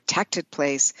place, a protected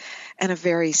place, and a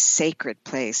very sacred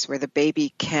place where the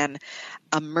baby can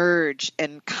emerge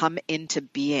and come into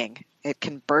being. It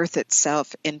can birth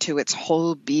itself into its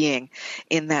whole being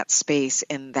in that space,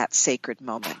 in that sacred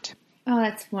moment. Oh,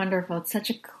 that's wonderful. It's such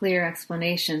a clear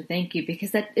explanation. Thank you. Because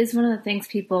that is one of the things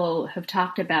people have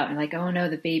talked about. And like, oh no,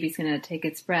 the baby's going to take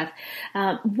its breath.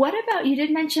 What about, you did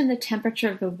mention the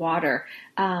temperature of the water.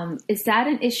 Is that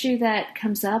an issue that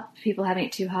comes up? People having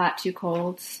it too hot, too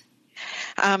cold?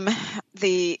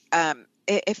 If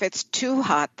it's too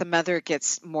hot, the mother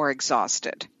gets more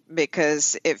exhausted.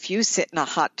 Because if you sit in a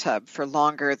hot tub for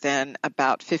longer than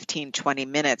about 15, 20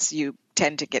 minutes, you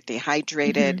tend to get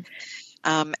dehydrated. Mm-hmm.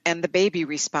 And the baby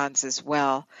responds as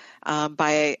well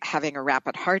by having a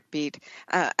rapid heartbeat.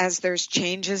 As there's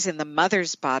changes in the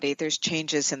mother's body, there's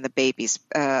changes in the baby's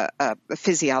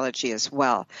physiology as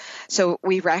well. So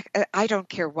I don't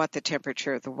care what the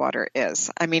temperature of the water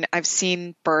is. I mean, I've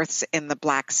seen births in the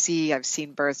Black Sea. I've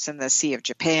seen births in the Sea of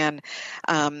Japan.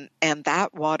 And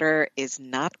that water is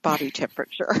not body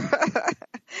temperature.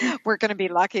 We're going to be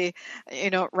lucky,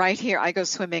 right here. I go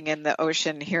swimming in the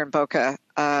ocean here in Boca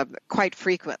quite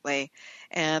frequently,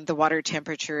 and the water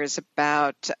temperature is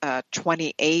about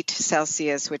 28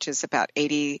 Celsius, which is about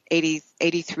 83,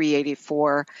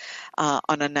 84 on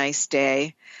a nice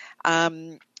day.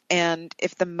 And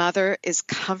if the mother is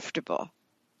comfortable,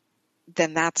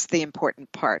 then that's the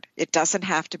important part. It doesn't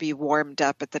have to be warmed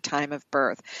up at the time of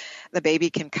birth. The baby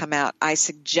can come out. I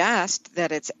suggest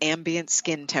that it's ambient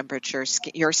skin temperature.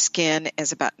 Your skin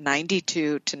is about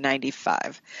 92 to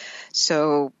 95.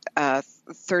 So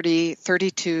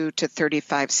 32 to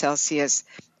 35 Celsius,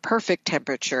 perfect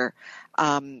temperature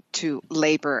to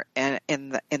labor in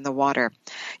the water.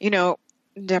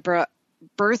 Deborah,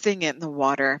 birthing in the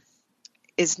water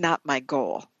is not my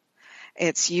goal.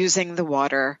 It's using the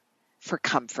water for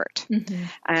comfort. Mm-hmm.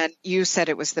 And you said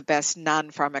it was the best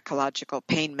non-pharmacological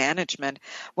pain management.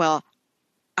 Well,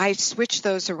 I switched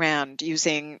those around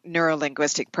using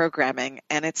neuro-linguistic programming,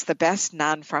 and it's the best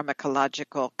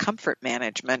non-pharmacological comfort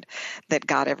management that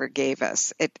God ever gave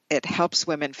us. It helps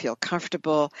women feel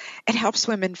comfortable. It helps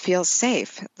women feel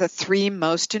safe. The three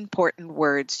most important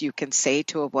words you can say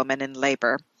to a woman in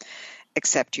labor,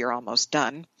 except you're almost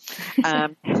done,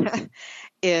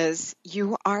 is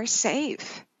you are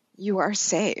safe. You are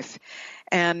safe.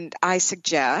 And I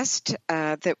suggest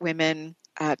that women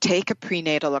take a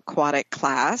prenatal aquatic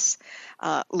class,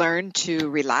 learn to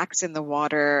relax in the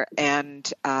water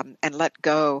and let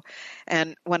go.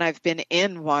 And when I've been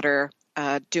in water,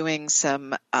 doing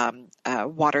some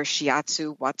water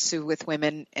shiatsu, watsu with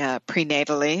women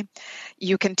prenatally,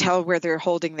 you can tell where they're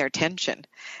holding their tension.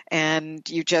 And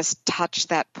you just touch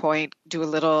that point, do a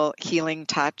little healing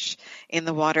touch in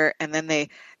the water, and then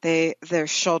their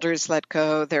shoulders let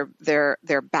go,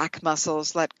 their back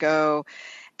muscles let go,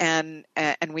 and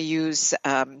we use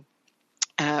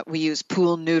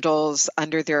pool noodles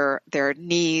under their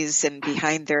knees and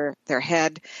behind their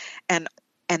head,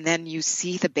 and then you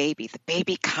see the baby. The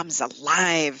baby comes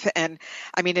alive. And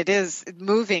I mean, it is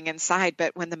moving inside,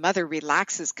 but when the mother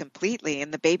relaxes completely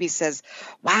and the baby says,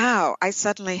 wow, I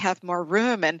suddenly have more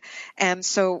room. And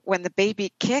so when the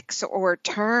baby kicks or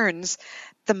turns,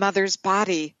 the mother's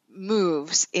body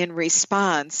moves in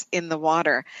response in the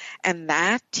water. And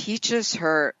that teaches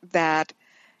her that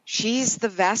she's the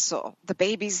vessel. The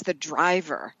baby's the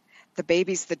driver. The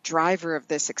baby's the driver of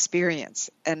this experience.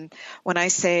 And when I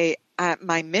say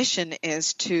my mission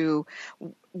is to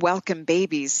welcome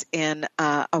babies in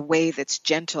a way that's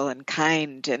gentle and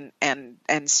kind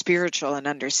and spiritual and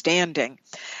understanding,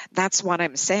 that's what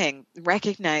I'm saying,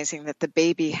 recognizing that the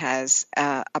baby has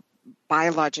a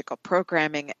biological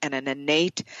programming and an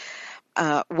innate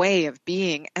way of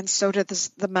being, and so does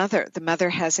the mother. The mother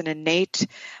has an innate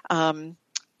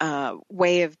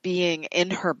way of being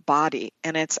in her body,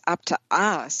 and it's up to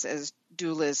us as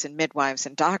doulas and midwives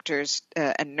and doctors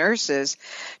and nurses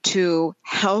to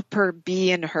help her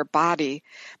be in her body,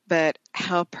 but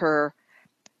help her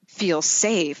feel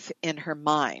safe in her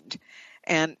mind.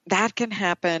 And that can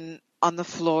happen on the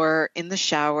floor, in the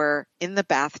shower, in the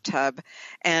bathtub,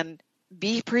 and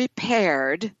be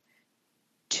prepared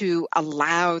to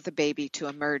allow the baby to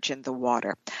emerge in the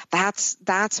water. That's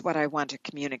what I want to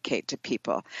communicate to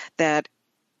people, that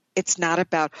it's not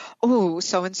about, oh,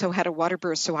 so-and-so had a water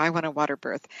birth, so I want a water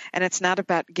birth. And it's not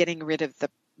about getting rid of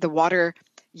the water.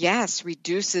 Yes,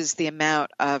 reduces the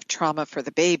amount of trauma for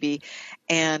the baby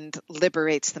and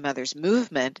liberates the mother's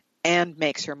movement and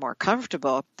makes her more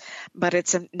comfortable. But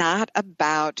it's not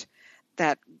about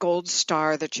that gold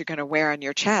star that you're going to wear on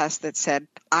your chest that said,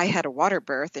 I had a water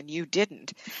birth and you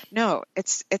didn't. No,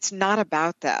 it's not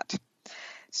about that.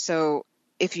 So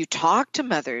if you talk to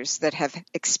mothers that have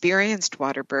experienced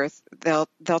water birth,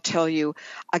 they'll tell you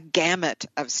a gamut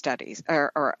of studies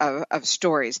or of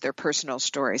stories, their personal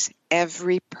stories.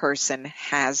 Every person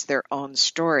has their own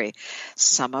story.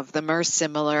 Some of them are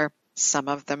similar, some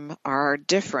of them are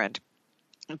different.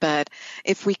 But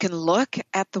if we can look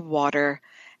at the water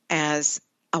as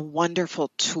a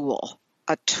wonderful tool,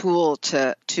 a tool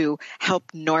to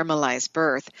help normalize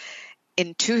birth.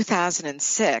 In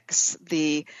 2006,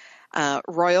 the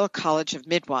Royal College of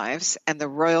Midwives and the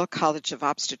Royal College of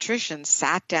Obstetricians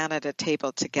sat down at a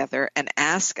table together and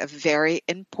asked a very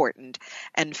important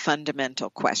and fundamental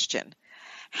question.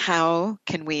 How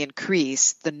can we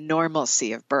increase the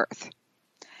normalcy of birth?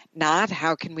 Not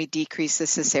how can we decrease the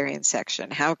cesarean section?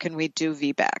 How can we do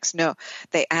VBACs? No,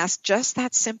 they asked just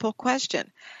that simple question.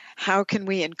 How can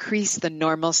we increase the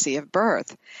normalcy of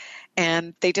birth?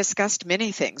 And they discussed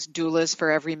many things, doulas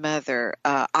for every mother,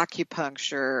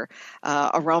 acupuncture,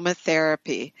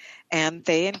 aromatherapy, and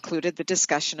they included the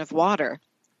discussion of water.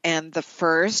 And the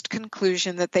first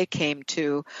conclusion that they came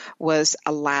to was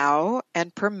allow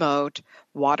and promote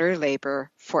water labor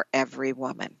for every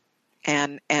woman.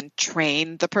 And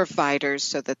train the providers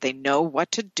so that they know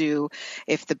what to do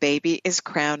if the baby is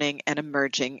crowning and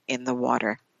emerging in the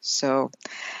water. So,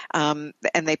 and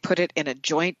they put it in a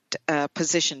joint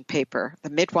position paper.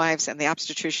 The midwives and the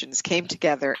obstetricians came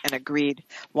together and agreed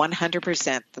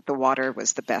 100% that the water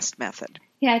was the best method.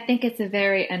 Yeah, I think it's a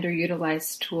very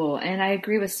underutilized tool. And I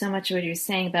agree with so much of what you're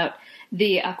saying about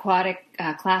the aquatic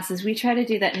classes. We try to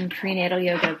do that in prenatal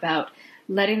yoga about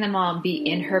letting the mom be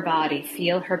in her body,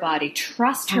 feel her body,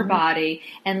 trust her body,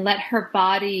 and let her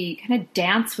body kind of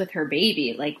dance with her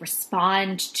baby, like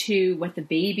respond to what the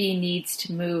baby needs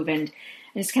to move and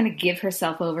just kind of give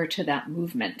herself over to that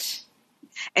movement.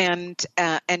 And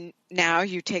now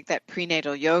you take that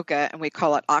prenatal yoga, and we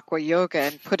call it aqua yoga,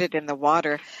 and put it in the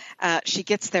water. She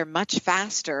gets there much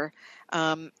faster.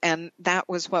 And that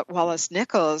was what Wallace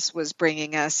Nichols was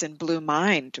bringing us in Blue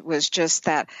Mind, was just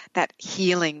that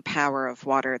healing power of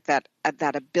water, that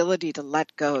ability to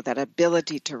let go, that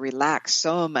ability to relax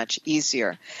so much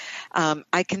easier.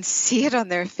 I can see it on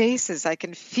their faces. I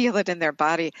can feel it in their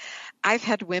body. I've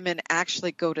had women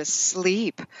actually go to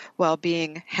sleep while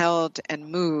being held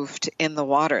and moved in the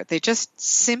water. They just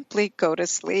simply go to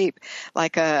sleep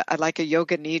like a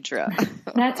yoga nidra.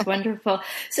 That's wonderful.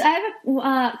 So I have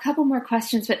a couple more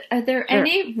questions, but are there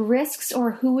any risks,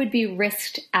 or who would be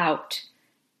risked out,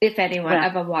 if anyone,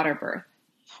 of a water birth?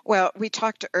 Well, we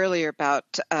talked earlier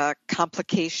about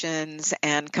complications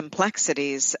and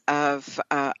complexities of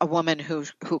a woman who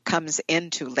comes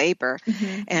into labor.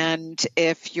 Mm-hmm. And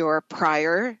if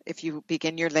you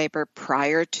begin your labor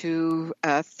prior to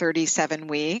 37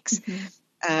 weeks, mm-hmm.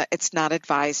 It's not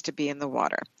advised to be in the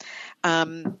water.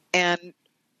 And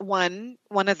one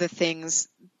of the things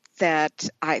that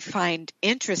I find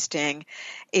interesting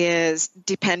is,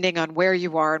 depending on where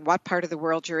you are and what part of the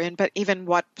world you're in, but even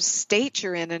what state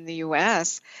you're in the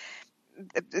U.S.,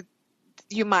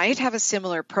 you might have a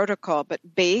similar protocol, but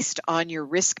based on your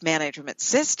risk management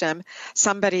system,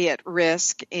 somebody at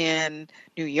risk in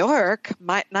New York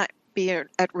might not be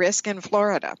at risk in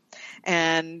Florida.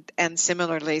 And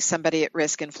similarly, somebody at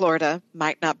risk in Florida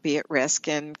might not be at risk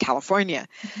in California.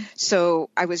 Mm-hmm. So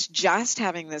I was just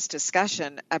having this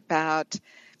discussion about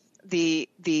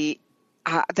that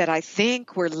I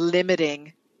think we're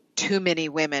limiting too many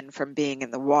women from being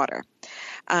in the water.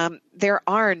 There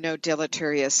are no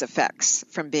deleterious effects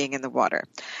from being in the water.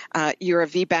 You're a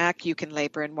VBAC, you can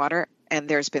labor in water. And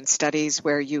there's been studies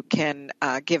where you can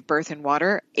give birth in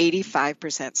water,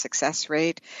 85% success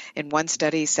rate. In one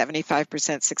study,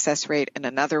 75% success rate. In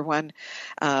another one,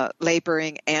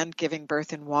 laboring and giving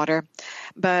birth in water.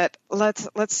 But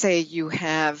let's say you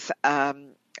have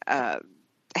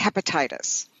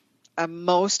hepatitis.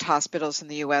 Most hospitals in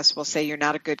the U.S. will say you're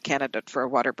not a good candidate for a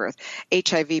water birth.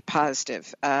 HIV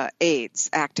positive, AIDS,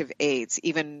 active AIDS,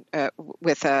 even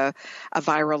with a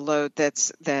viral load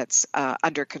that's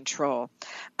under control.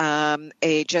 A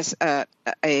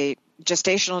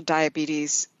gestational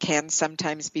diabetes can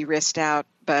sometimes be risked out,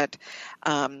 but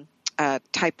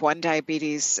type 1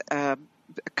 diabetes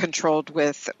controlled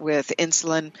with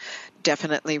insulin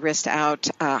definitely risked out.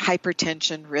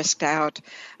 Hypertension risked out.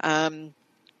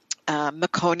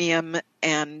 meconium,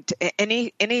 and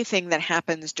anything that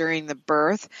happens during the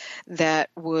birth that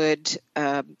would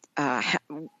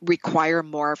require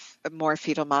more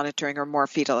fetal monitoring or more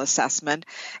fetal assessment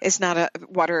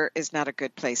water is not a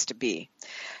good place to be.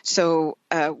 So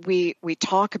we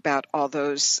talk about all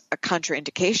those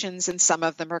contraindications, and some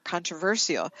of them are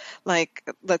controversial. Like,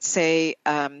 let's say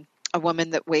a woman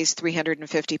that weighs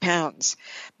 350 pounds,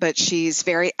 but she's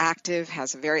very active,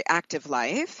 has a very active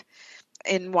life.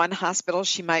 In one hospital,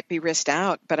 she might be risked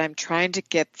out, but I'm trying to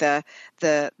get the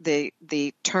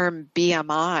term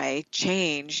BMI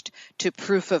changed to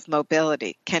proof of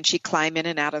mobility. Can she climb in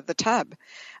and out of the tub?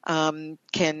 Can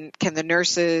the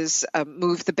nurses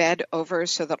move the bed over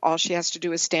so that all she has to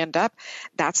do is stand up?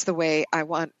 That's the way I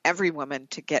want every woman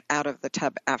to get out of the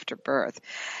tub after birth.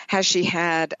 Has she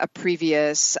had a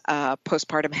previous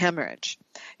postpartum hemorrhage?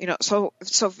 So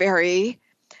very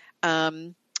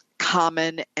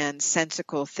common and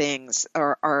sensical things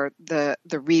are the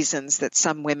reasons that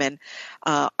some women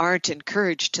aren't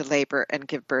encouraged to labor and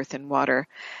give birth in water.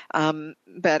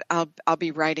 But I'll be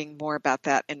writing more about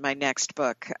that in my next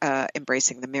book,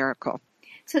 Embracing the Miracle.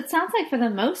 So it sounds like, for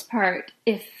the most part,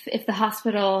 if the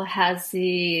hospital has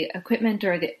the equipment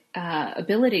or the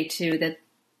ability to, that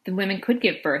the women could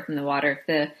give birth in the water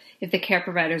if the care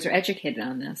providers are educated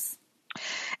on this.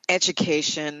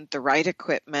 Education, the right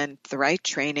equipment, the right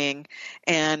training,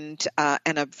 and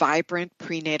a vibrant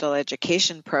prenatal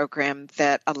education program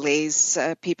that allays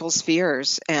people's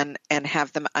fears and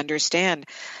have them understand.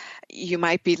 You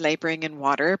might be laboring in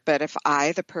water, but if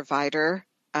I, the provider,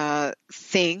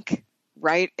 think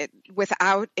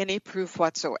without any proof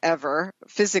whatsoever,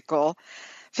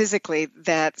 physically,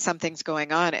 that something's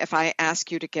going on, if I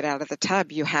ask you to get out of the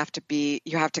tub, you have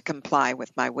to comply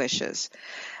with my wishes.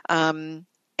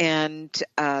 And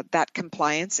that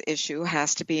compliance issue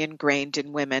has to be ingrained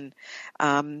in women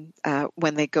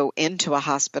when they go into a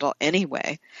hospital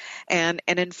anyway. And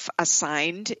a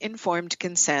signed informed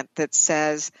consent that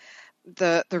says,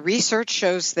 the research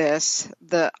shows this,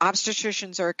 the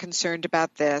obstetricians are concerned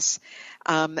about this,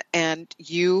 and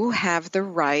you have the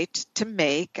right to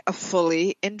make a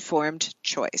fully informed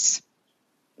choice.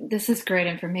 This is great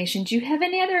information. Do you have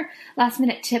any other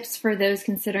last-minute tips for those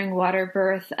considering water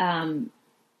birth,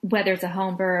 whether it's a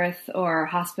home birth or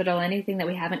hospital, anything that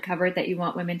we haven't covered that you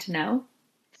want women to know?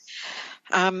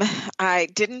 I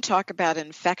didn't talk about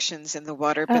infections in the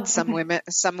water, but some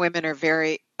women are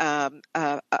very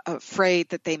afraid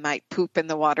that they might poop in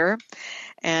the water.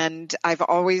 And I've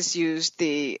always used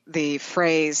the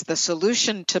phrase, the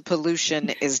solution to pollution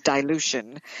is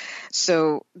dilution.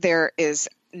 So there is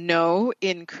no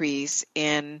increase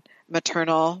in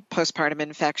maternal postpartum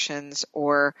infections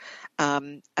or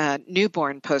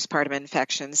newborn postpartum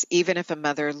infections, even if a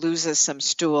mother loses some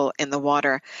stool in the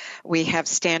water. We have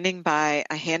standing by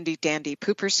a handy dandy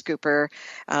pooper scooper.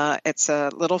 It's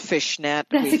a little fish net.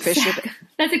 That's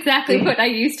exactly what I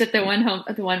used at the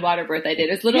one water birth I did.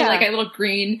 It was like a little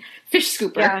green fish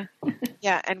scooper.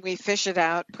 Yeah, and we fish it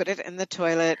out, put it in the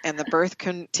toilet, and the birth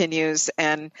continues.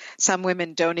 And some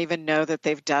women don't even know that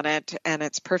they've done it, and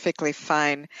it's perfectly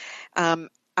fine. And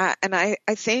I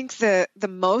think the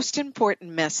most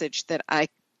important message that I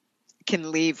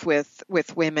can leave with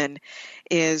women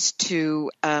is to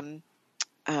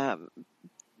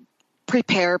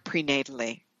prepare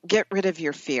prenatally. Get rid of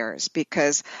your fears,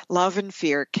 because love and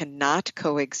fear cannot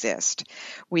coexist.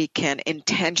 We can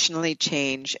intentionally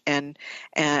change, and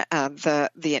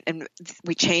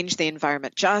we change the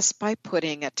environment just by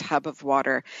putting a tub of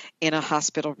water in a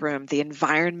hospital room. The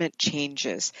environment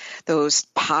changes. Those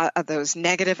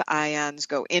negative ions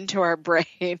go into our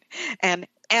brain, and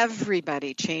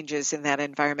everybody changes in that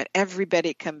environment.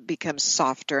 Everybody becomes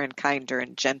softer and kinder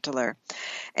and gentler.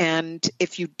 And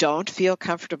if you don't feel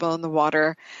comfortable in the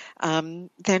water,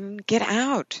 then get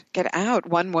out. Get out.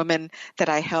 One woman that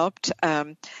I helped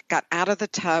got out of the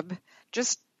tub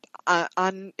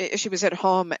she was at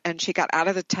home, and she got out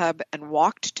of the tub and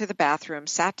walked to the bathroom,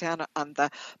 sat down on the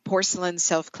porcelain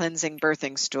self-cleansing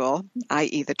birthing stool,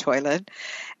 i.e. the toilet,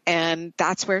 and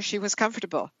that's where she was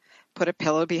comfortable. Put a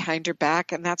pillow behind her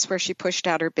back, and that's where she pushed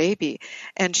out her baby.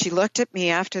 And she looked at me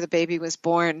after the baby was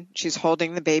born. She's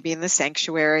holding the baby in the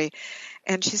sanctuary,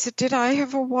 and she said, "Did I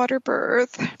have a water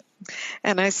birth?"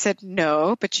 And I said,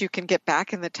 "No, but you can get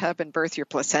back in the tub and birth your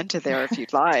placenta there if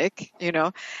you'd like."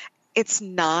 It's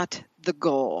not the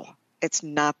goal. It's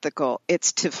not the goal.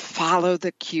 It's to follow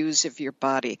the cues of your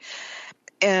body.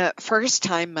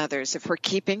 First-time mothers, if we're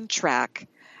keeping track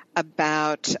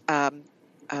about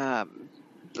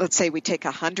let's say we take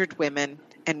 100 women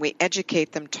and we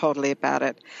educate them totally about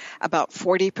it, about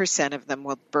 40% of them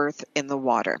will birth in the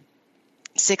water.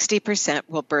 60%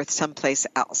 will birth someplace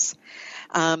else.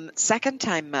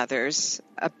 Second-time mothers,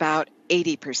 about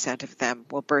 80% of them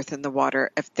will birth in the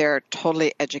water if they're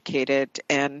totally educated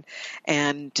and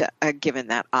given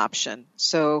that option.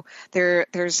 So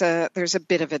there's a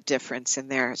bit of a difference in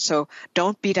there. So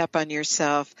don't beat up on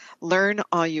yourself. Learn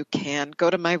all you can. Go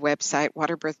to my website,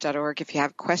 waterbirth.org. If you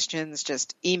have questions,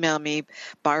 just email me,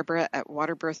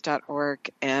 Barbara@waterbirth.org,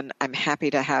 and I'm happy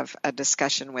to have a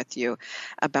discussion with you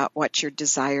about what your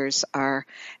desires are.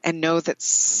 And know that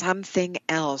something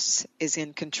else is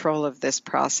in control of this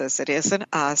process. It isn't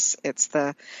us. It's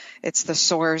the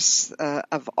source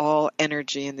of all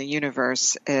energy in the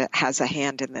universe. It has a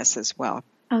hand in this as well.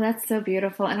 Oh, that's so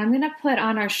beautiful. And I'm going to put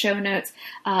on our show notes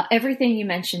everything you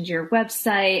mentioned, your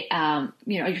website,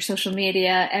 your social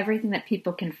media, everything that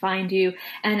people can find you,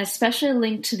 and especially a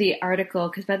link to the article,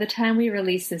 because by the time we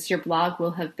release this, your blog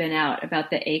will have been out about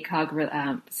the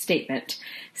ACOG statement.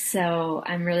 So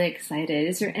I'm really excited.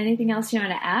 Is there anything else you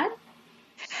want to add?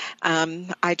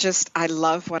 I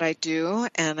love what I do,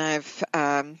 and I've,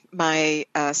 my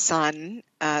son,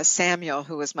 Samuel,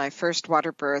 who was my first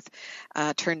water birth,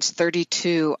 turns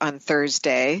 32 on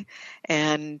Thursday,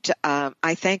 and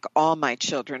I thank all my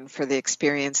children for the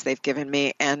experience they've given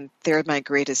me, and they're my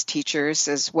greatest teachers,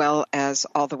 as well as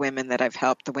all the women that I've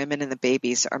helped. The women and the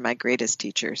babies are my greatest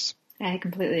teachers. I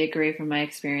completely agree from my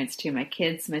experience, too. My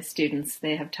kids, my students,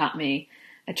 they have taught me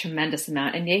a tremendous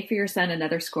amount. And yay for your son,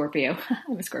 another Scorpio.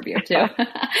 I'm a Scorpio too.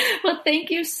 Well, thank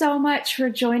you so much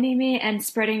for joining me and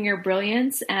spreading your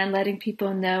brilliance and letting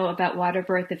people know about water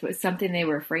birth if it was something they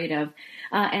were afraid of.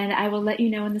 And I will let you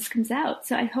know when this comes out.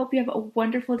 So I hope you have a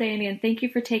wonderful day, Amy, and thank you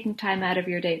for taking time out of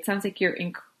your day. It sounds like you're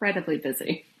incredibly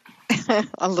busy.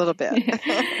 A little bit.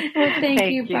 Well,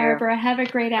 thank you, Barbara. Have a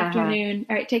great afternoon.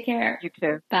 All right, take care. You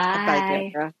too. Bye.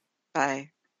 Bye, Deborah. Bye.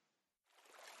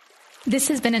 This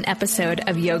has been an episode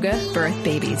of Yoga Birth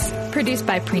Babies, produced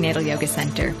by Prenatal Yoga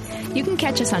Center. You can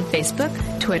catch us on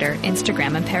Facebook, Twitter,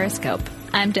 Instagram, and Periscope.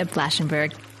 I'm Deb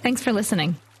Flashenberg. Thanks for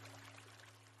listening.